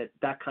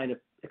that kind of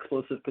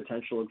explosive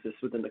potential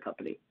exists within the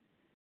company.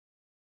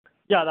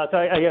 Yeah, that's,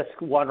 I guess,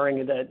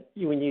 wondering that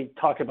when you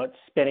talk about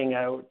spinning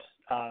out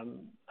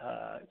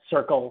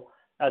Circle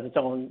as its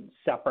own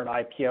separate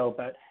IPO,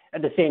 but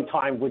at the same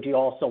time, would you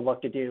also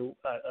look to do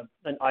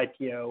an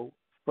IPO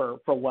for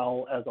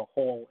WELL as a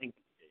whole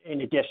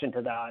in addition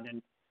to that?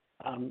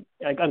 And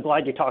I'm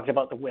glad you talked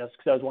about the WISP,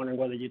 because I was wondering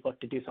whether you'd look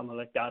to do something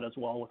like that as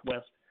well with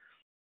WISP.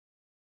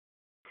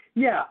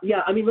 Yeah.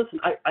 I mean, listen,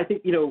 I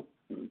think,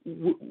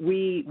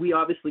 we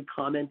obviously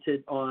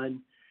commented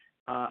on,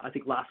 I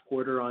think last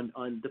quarter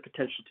on the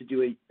potential to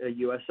do a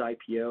U.S.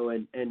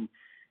 IPO,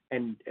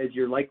 and as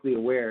you're likely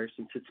aware,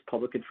 since it's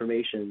public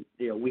information,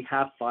 we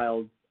have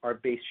filed our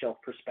base shelf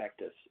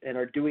prospectus and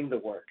are doing the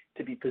work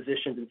to be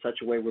positioned in such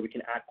a way where we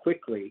can act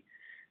quickly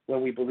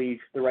when we believe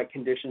the right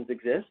conditions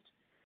exist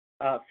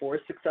for a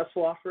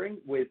successful offering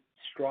with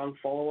strong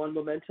follow-on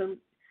momentum.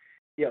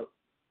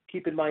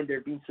 Keep in mind there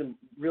have been some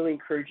really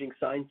encouraging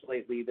signs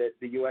lately that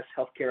the U.S.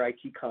 healthcare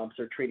IT comps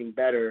are trading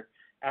better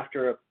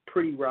after a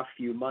pretty rough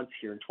few months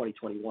here in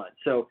 2021.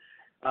 So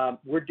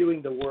we're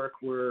doing the work.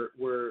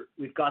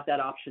 We've got that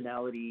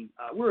optionality.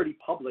 We're already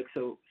public,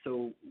 so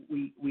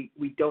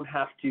we don't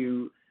have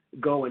to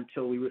go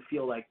until we would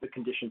feel like the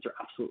conditions are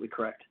absolutely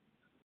correct.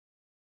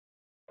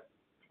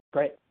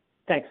 Great.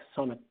 Thanks,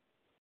 Hamed.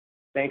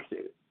 Thanks,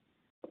 David.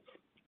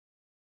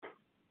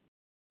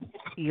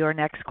 Your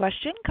next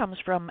question comes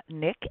from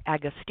Nick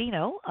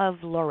Agostino of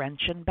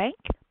Laurentian Bank.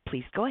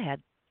 Please go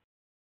ahead.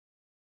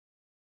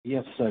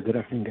 Yes, good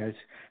afternoon,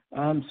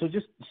 guys. So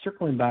just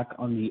circling back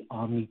on the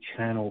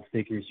omni-channel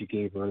figures you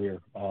gave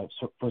earlier.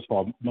 So first of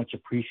all, much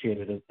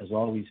appreciated as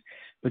always,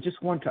 but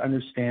just want to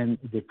understand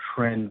the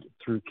trend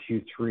through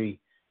Q3.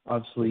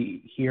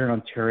 Obviously, here in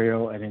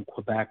Ontario and in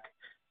Quebec,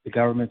 the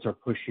governments are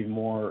pushing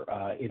more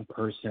in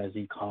person as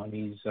the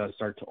economies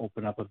start to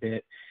open up a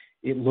bit.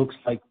 It looks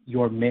like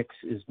your mix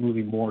is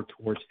moving more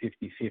towards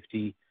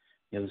 50-50.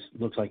 This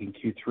looks like in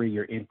Q3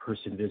 your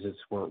in-person visits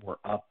were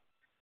up,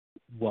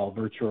 while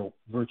virtual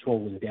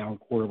was down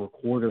quarter over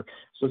quarter.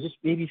 So just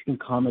maybe if you can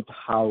comment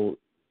how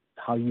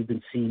you've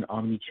been seeing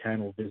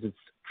omni-channel visits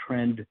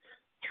trend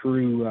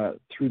through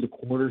the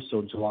quarter,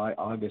 so July,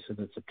 August, and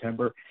then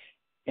September,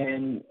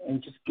 and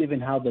just given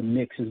how the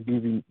mix is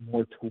moving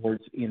more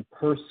towards in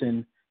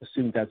person,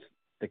 assuming that's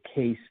the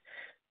case,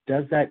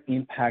 does that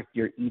impact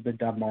your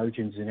EBITDA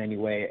margins in any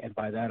way? And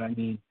by that I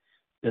mean,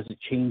 does it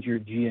change your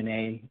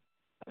G&A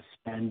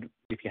spend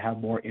if you have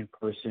more in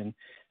person,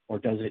 or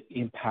does it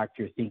impact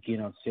your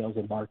thinking on sales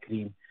and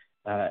marketing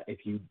if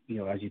you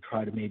as you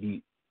try to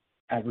maybe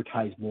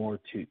advertise more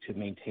to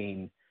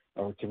maintain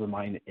or to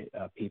remind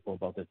people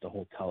about the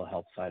whole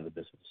telehealth side of the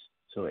business?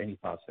 So any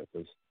thoughts there,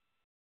 please?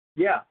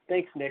 Yeah,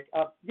 thanks, Nick.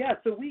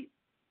 So we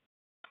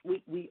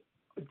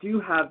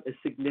do have a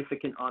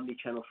significant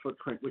omni-channel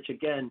footprint, which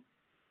again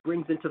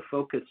brings into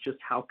focus just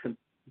how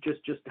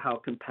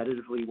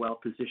competitively well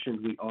positioned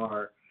we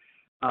are.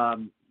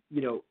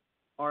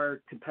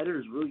 Our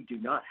competitors really do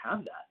not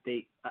have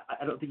that.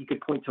 I don't think you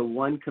could point to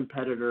one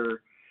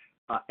competitor,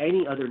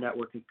 any other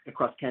network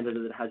across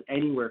Canada that has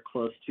anywhere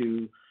close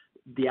to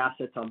the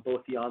assets on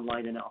both the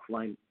online and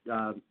offline,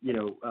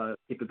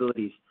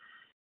 capabilities.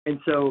 And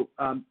so,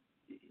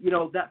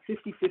 that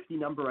 50-50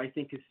 number I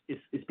think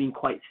is being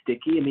quite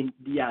sticky. I mean,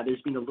 yeah,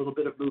 there's been a little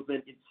bit of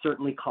movement. It's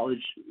certainly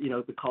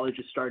the college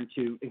is starting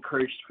to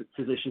encourage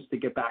physicians to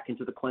get back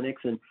into the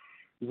clinics, and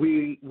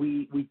we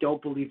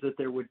don't believe that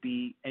there would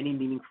be any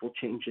meaningful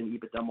change in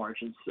EBITDA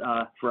margins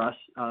for us,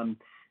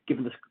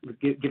 given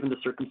the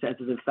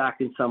circumstances. In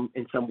fact, in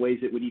some ways,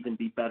 it would even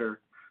be better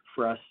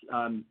for us,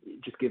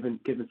 just given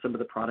some of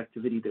the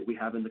productivity that we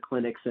have in the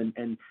clinics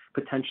and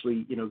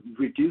potentially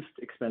reduced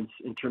expense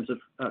in terms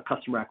of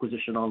customer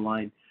acquisition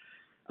online.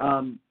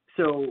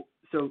 So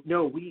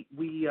no, we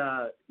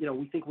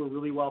think we're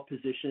really well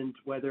positioned,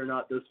 whether or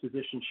not those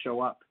physicians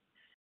show up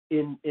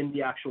in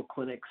the actual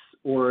clinics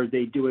or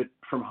they do it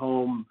from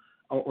home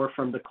or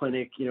from the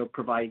clinic,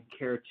 provide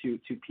care to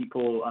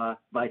people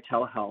by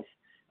telehealth.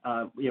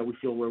 We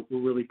feel we're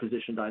really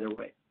positioned either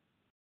way.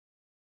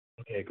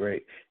 Okay,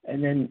 great.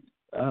 And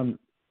then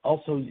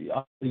also,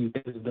 you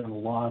guys have done a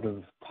lot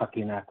of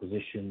tuck-in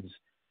acquisitions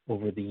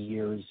over the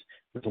years.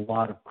 There's a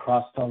lot of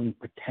cross-selling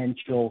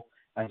potential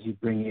as you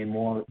bring in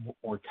more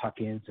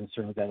tuck-ins, and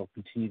certainly that'll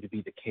continue to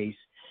be the case.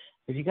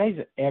 Have you guys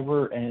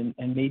ever, and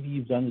maybe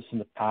you've done this in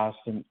the past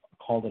and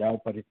called it out,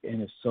 and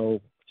if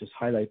so, just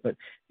highlight, but have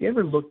you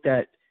ever looked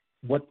at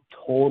what the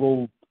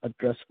total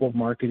addressable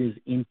market is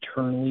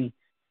internally,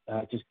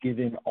 just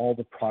given all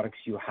the products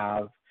you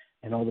have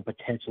and all the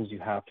potentials you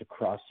have to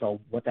cross-sell,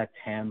 what that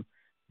TAM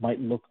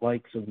might look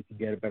like, so we can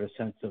get a better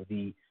sense of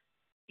the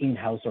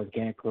in-house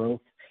organic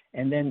growth?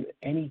 And then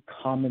any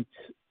comments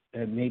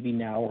maybe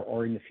now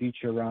or in the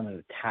future around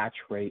an attach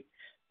rate?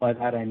 By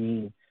that I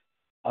mean,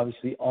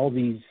 obviously all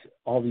these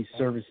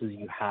services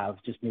you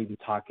have, just maybe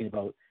talking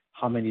about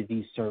how many of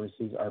these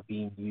services are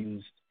being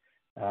used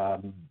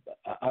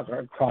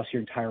across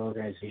your entire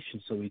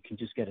organization, so we can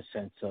just get a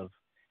sense of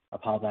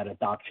how that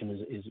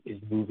adoption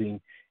is moving.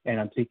 And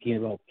I'm thinking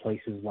about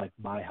places like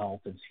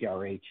MyHealth and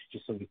CRH,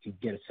 just so we can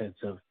get a sense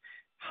of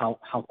how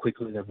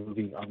quickly they're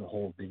moving on the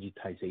whole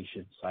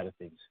digitization side of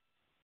things.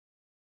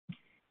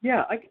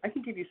 Yeah, I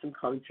can give you some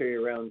commentary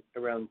around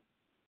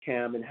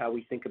CAM and how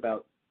we think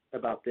about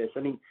about this. I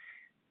mean,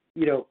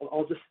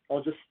 I'll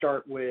just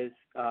start with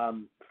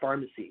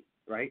pharmacy,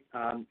 right?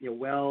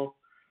 Well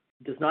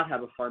does not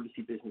have a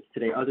pharmacy business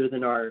today other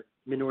than our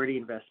minority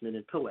investment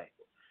in Pillway.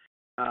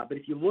 But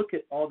if you look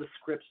at all the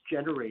scripts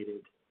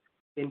generated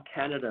in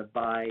Canada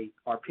by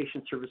our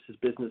patient services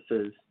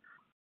businesses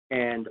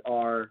and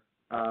our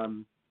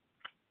and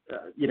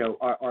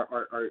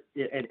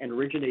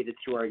originated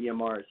through our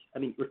EMRs, I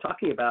mean, we're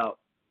talking about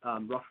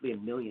roughly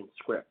 1 million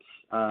scripts,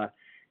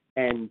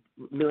 and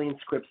million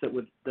scripts that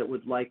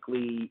would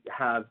likely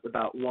have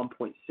about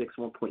 1.6,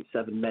 1.7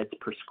 meds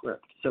per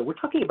script. So we're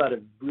talking about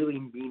a really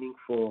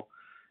meaningful,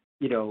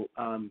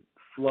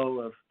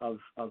 flow of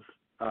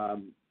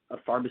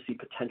pharmacy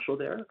potential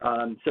there.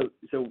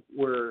 So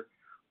we're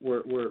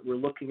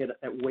looking at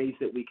ways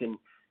that we can,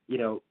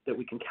 that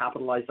we can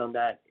capitalize on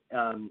that,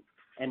 and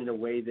in a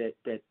way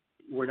that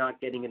we're not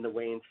getting in the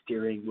way and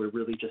steering. We're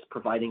really just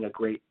providing a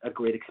great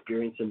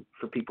experience and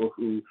for people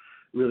who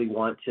really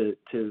want to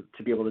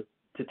be able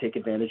to take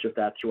advantage of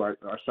that through our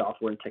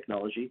software and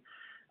technology.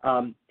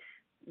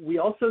 We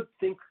also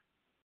think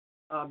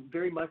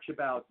very much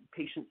about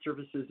patient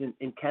services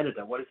in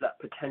Canada. What is that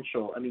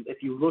potential? I mean,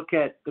 if you look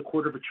at the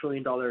 $250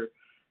 billion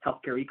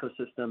healthcare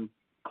ecosystem,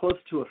 close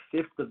to a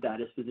fifth of that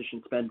is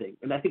physician spending,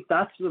 and I think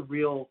that's the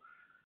real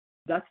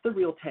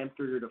TAM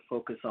figure to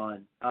focus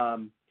on.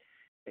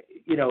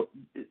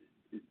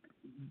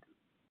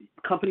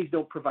 Companies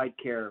don't provide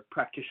care;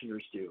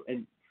 practitioners do,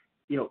 and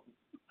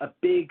a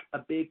big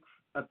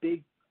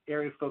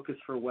area of focus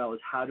for WELL is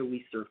how do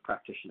we serve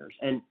practitioners.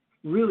 And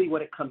really,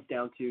 what it comes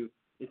down to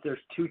is there's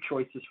two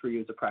choices for you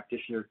as a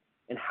practitioner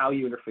and how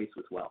you interface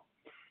with WELL.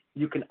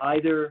 You can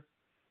either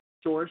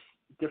source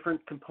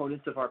different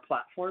components of our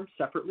platform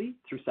separately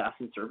through SaaS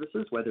and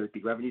services, whether it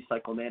be revenue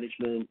cycle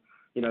management.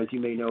 As you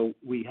may know,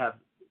 we have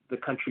the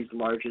country's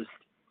largest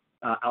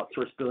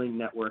outsourced billing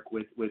network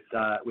with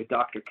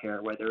Doctor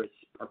Care, whether it's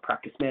our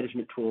practice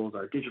management tools,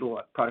 our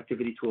digital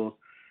productivity tools.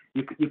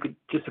 You could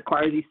just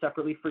acquire these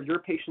separately for your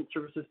patient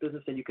services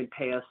business, and you can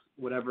pay us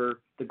whatever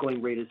the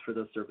going rate is for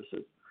those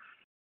services.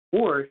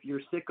 Or if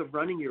you're sick of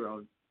running your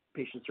own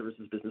patient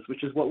services business,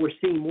 which is what we're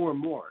seeing more and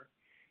more,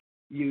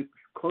 you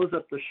close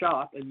up the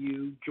shop and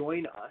you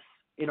join us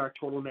in our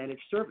total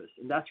managed service.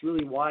 And that's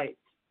really why it's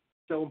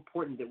so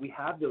important that we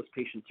have those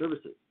patient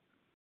services.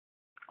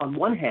 On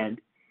one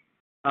hand,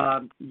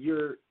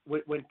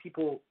 when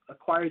people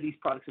acquire these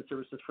products and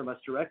services from us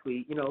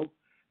directly,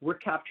 we're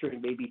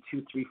capturing maybe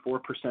 2, 3,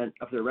 4%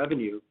 of their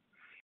revenue.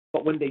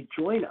 But when they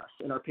join us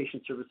in our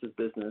patient services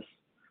business,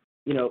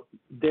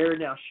 they're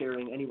now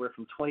sharing anywhere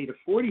from 20 to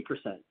 40%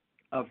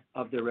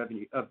 of their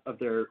revenue, of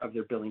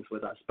their billings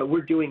with us. But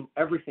we're doing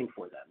everything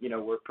for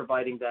them. We're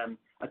providing them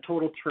a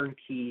total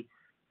turnkey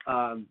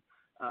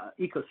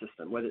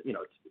ecosystem, whether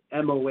it's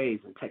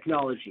MOAs and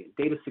technology and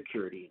data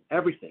security and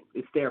everything.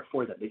 It's there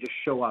for them. They just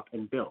show up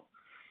and bill.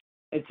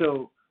 And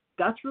so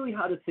that's really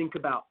how to think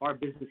about our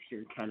business here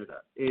in Canada.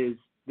 Is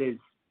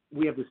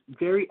we have this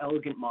very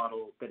elegant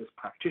model that is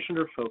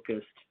practitioner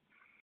focused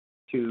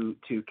to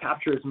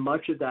capture as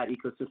much of that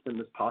ecosystem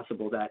as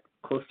possible, that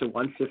close to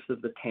 1/5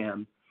 of the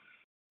TAM.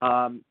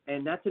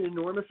 And that's an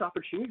enormous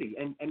opportunity.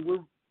 And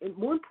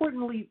more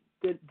importantly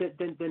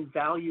than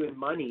value and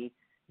money,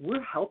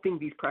 we're helping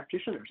these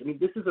practitioners. I mean,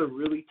 this is a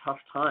really tough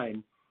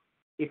time.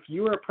 If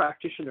you are a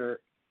practitioner,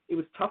 it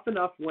was tough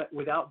enough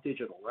without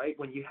digital, right?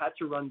 When you had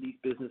to run these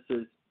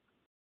businesses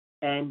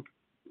and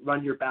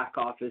run your back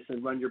office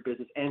and run your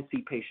business and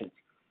see patients.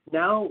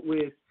 Now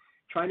with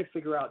trying to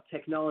figure out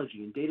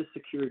technology and data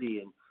security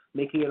and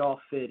making it all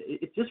fit,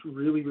 it's just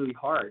really, really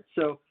hard.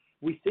 So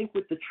we think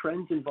with the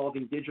trends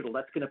involving digital,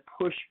 that's going to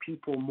push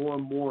people more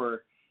and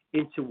more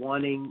into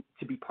wanting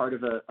to be part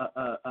of a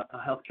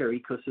healthcare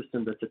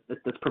ecosystem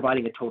that's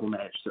providing a total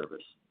managed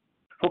service.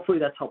 Hopefully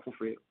that's helpful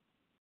for you.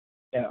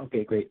 Yeah,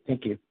 okay, great.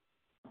 Thank you.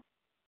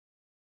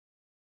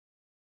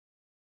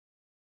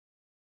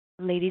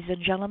 Ladies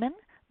and gentlemen,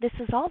 this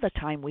is all the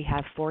time we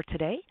have for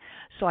today,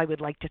 so I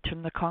would like to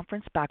turn the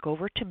conference back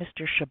over to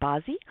Mr.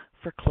 Shahbazi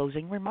for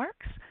closing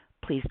remarks.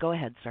 Please go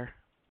ahead, sir.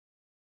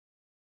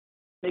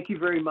 Thank you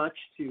very much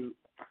to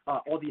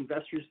all the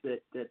investors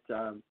that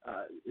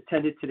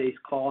attended today's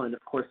call, and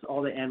of course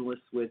all the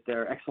analysts with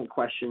their excellent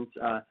questions.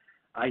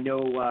 I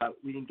know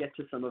we didn't get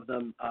to some of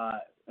them.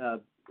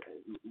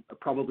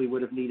 Probably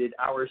would have needed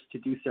hours to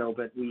do so,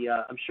 but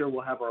I'm sure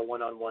we'll have our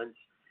one-on-ones,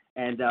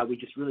 and we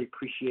just really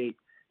appreciate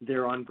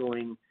their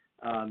ongoing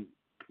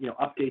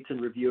updates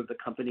and review of the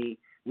company.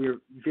 We're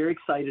very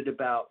excited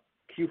about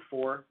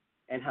Q4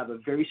 and have a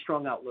very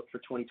strong outlook for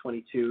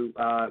 2022.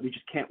 We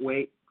just can't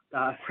wait,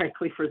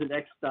 frankly, for the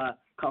next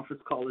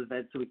conference call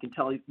event so we can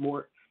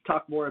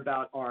talk more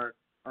about our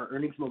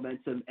earnings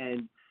momentum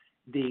and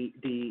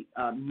the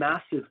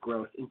massive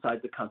growth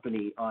inside the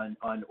company on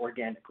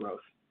organic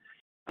growth.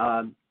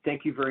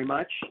 Thank you very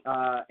much,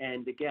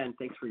 and again,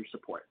 thanks for your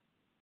support.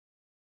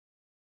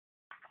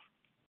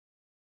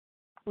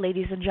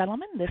 Ladies and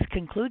gentlemen, this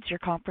concludes your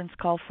conference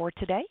call for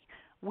today.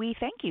 We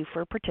thank you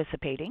for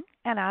participating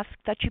and ask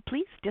that you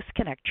please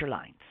disconnect your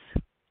lines.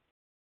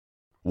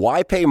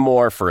 Why pay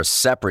more for a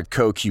separate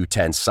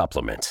CoQ10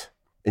 supplement?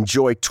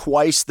 Enjoy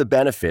twice the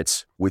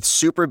benefits with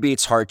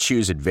SuperBeets Heart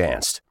Chews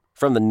Advanced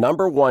from the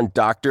 #1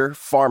 doctor,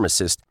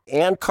 pharmacist,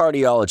 and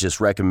cardiologist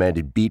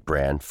recommended beet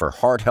brand for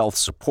heart health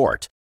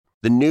support.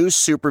 The new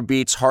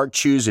SuperBeets Heart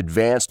Chews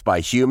Advanced by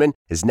Human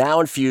is now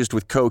infused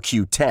with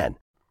CoQ10.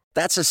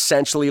 That's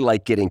essentially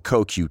like getting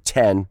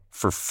CoQ10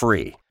 for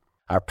free.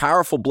 Our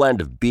powerful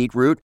blend of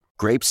beetroot,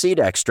 grapeseed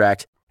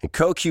extract, and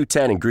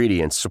CoQ10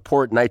 ingredients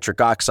support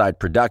nitric oxide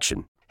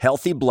production,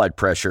 healthy blood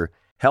pressure,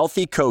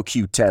 healthy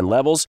CoQ10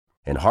 levels,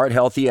 and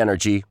heart-healthy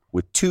energy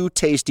with 2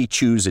 tasty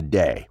chews a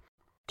day.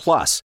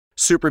 Plus,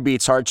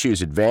 SuperBeets Heart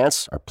Chews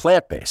Advance are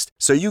plant-based,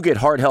 so you get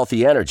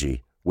heart-healthy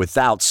energy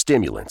without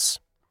stimulants.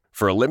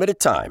 For a limited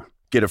time,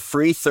 get a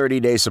free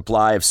 30-day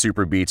supply of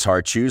SuperBeets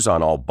Heart Chews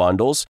on all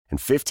bundles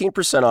and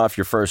 15% off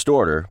your first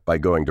order by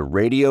going to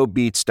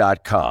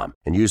radiobeats.com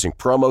and using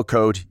promo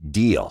code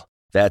DEAL.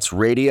 That's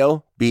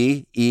radio,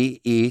 BEETS.com,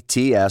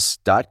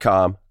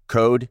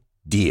 code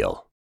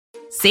DEAL.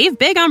 Save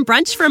big on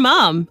brunch for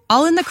mom,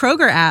 all in the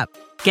Kroger app.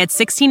 Get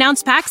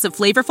 16-ounce packs of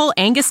flavorful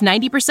Angus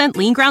 90%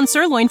 lean ground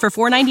sirloin for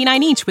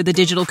 $4.99 each with a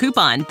digital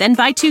coupon. Then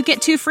buy 2,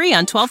 get 2 free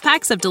on 12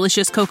 packs of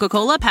delicious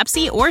Coca-Cola,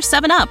 Pepsi, or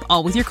 7-Up,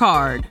 all with your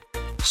card.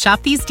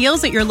 Shop these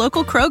deals at your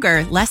local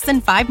Kroger, less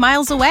than 5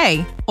 miles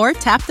away. Or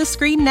tap the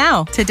screen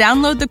now to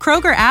download the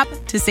Kroger app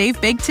to save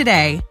big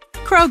today.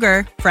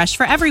 Kroger, fresh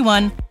for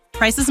everyone.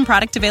 Prices and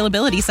product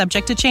availability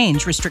subject to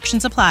change.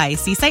 Restrictions apply.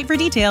 See site for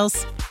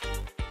details.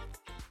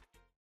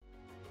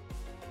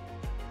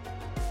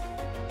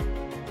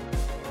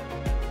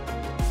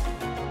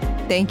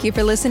 Thank you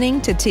for listening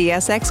to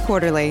TSX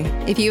Quarterly.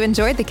 If you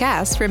enjoyed the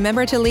cast,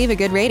 remember to leave a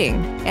good rating.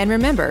 And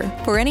remember,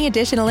 for any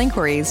additional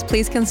inquiries,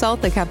 please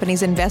consult the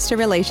company's investor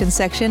relations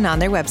section on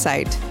their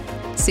website.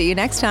 See you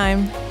next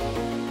time.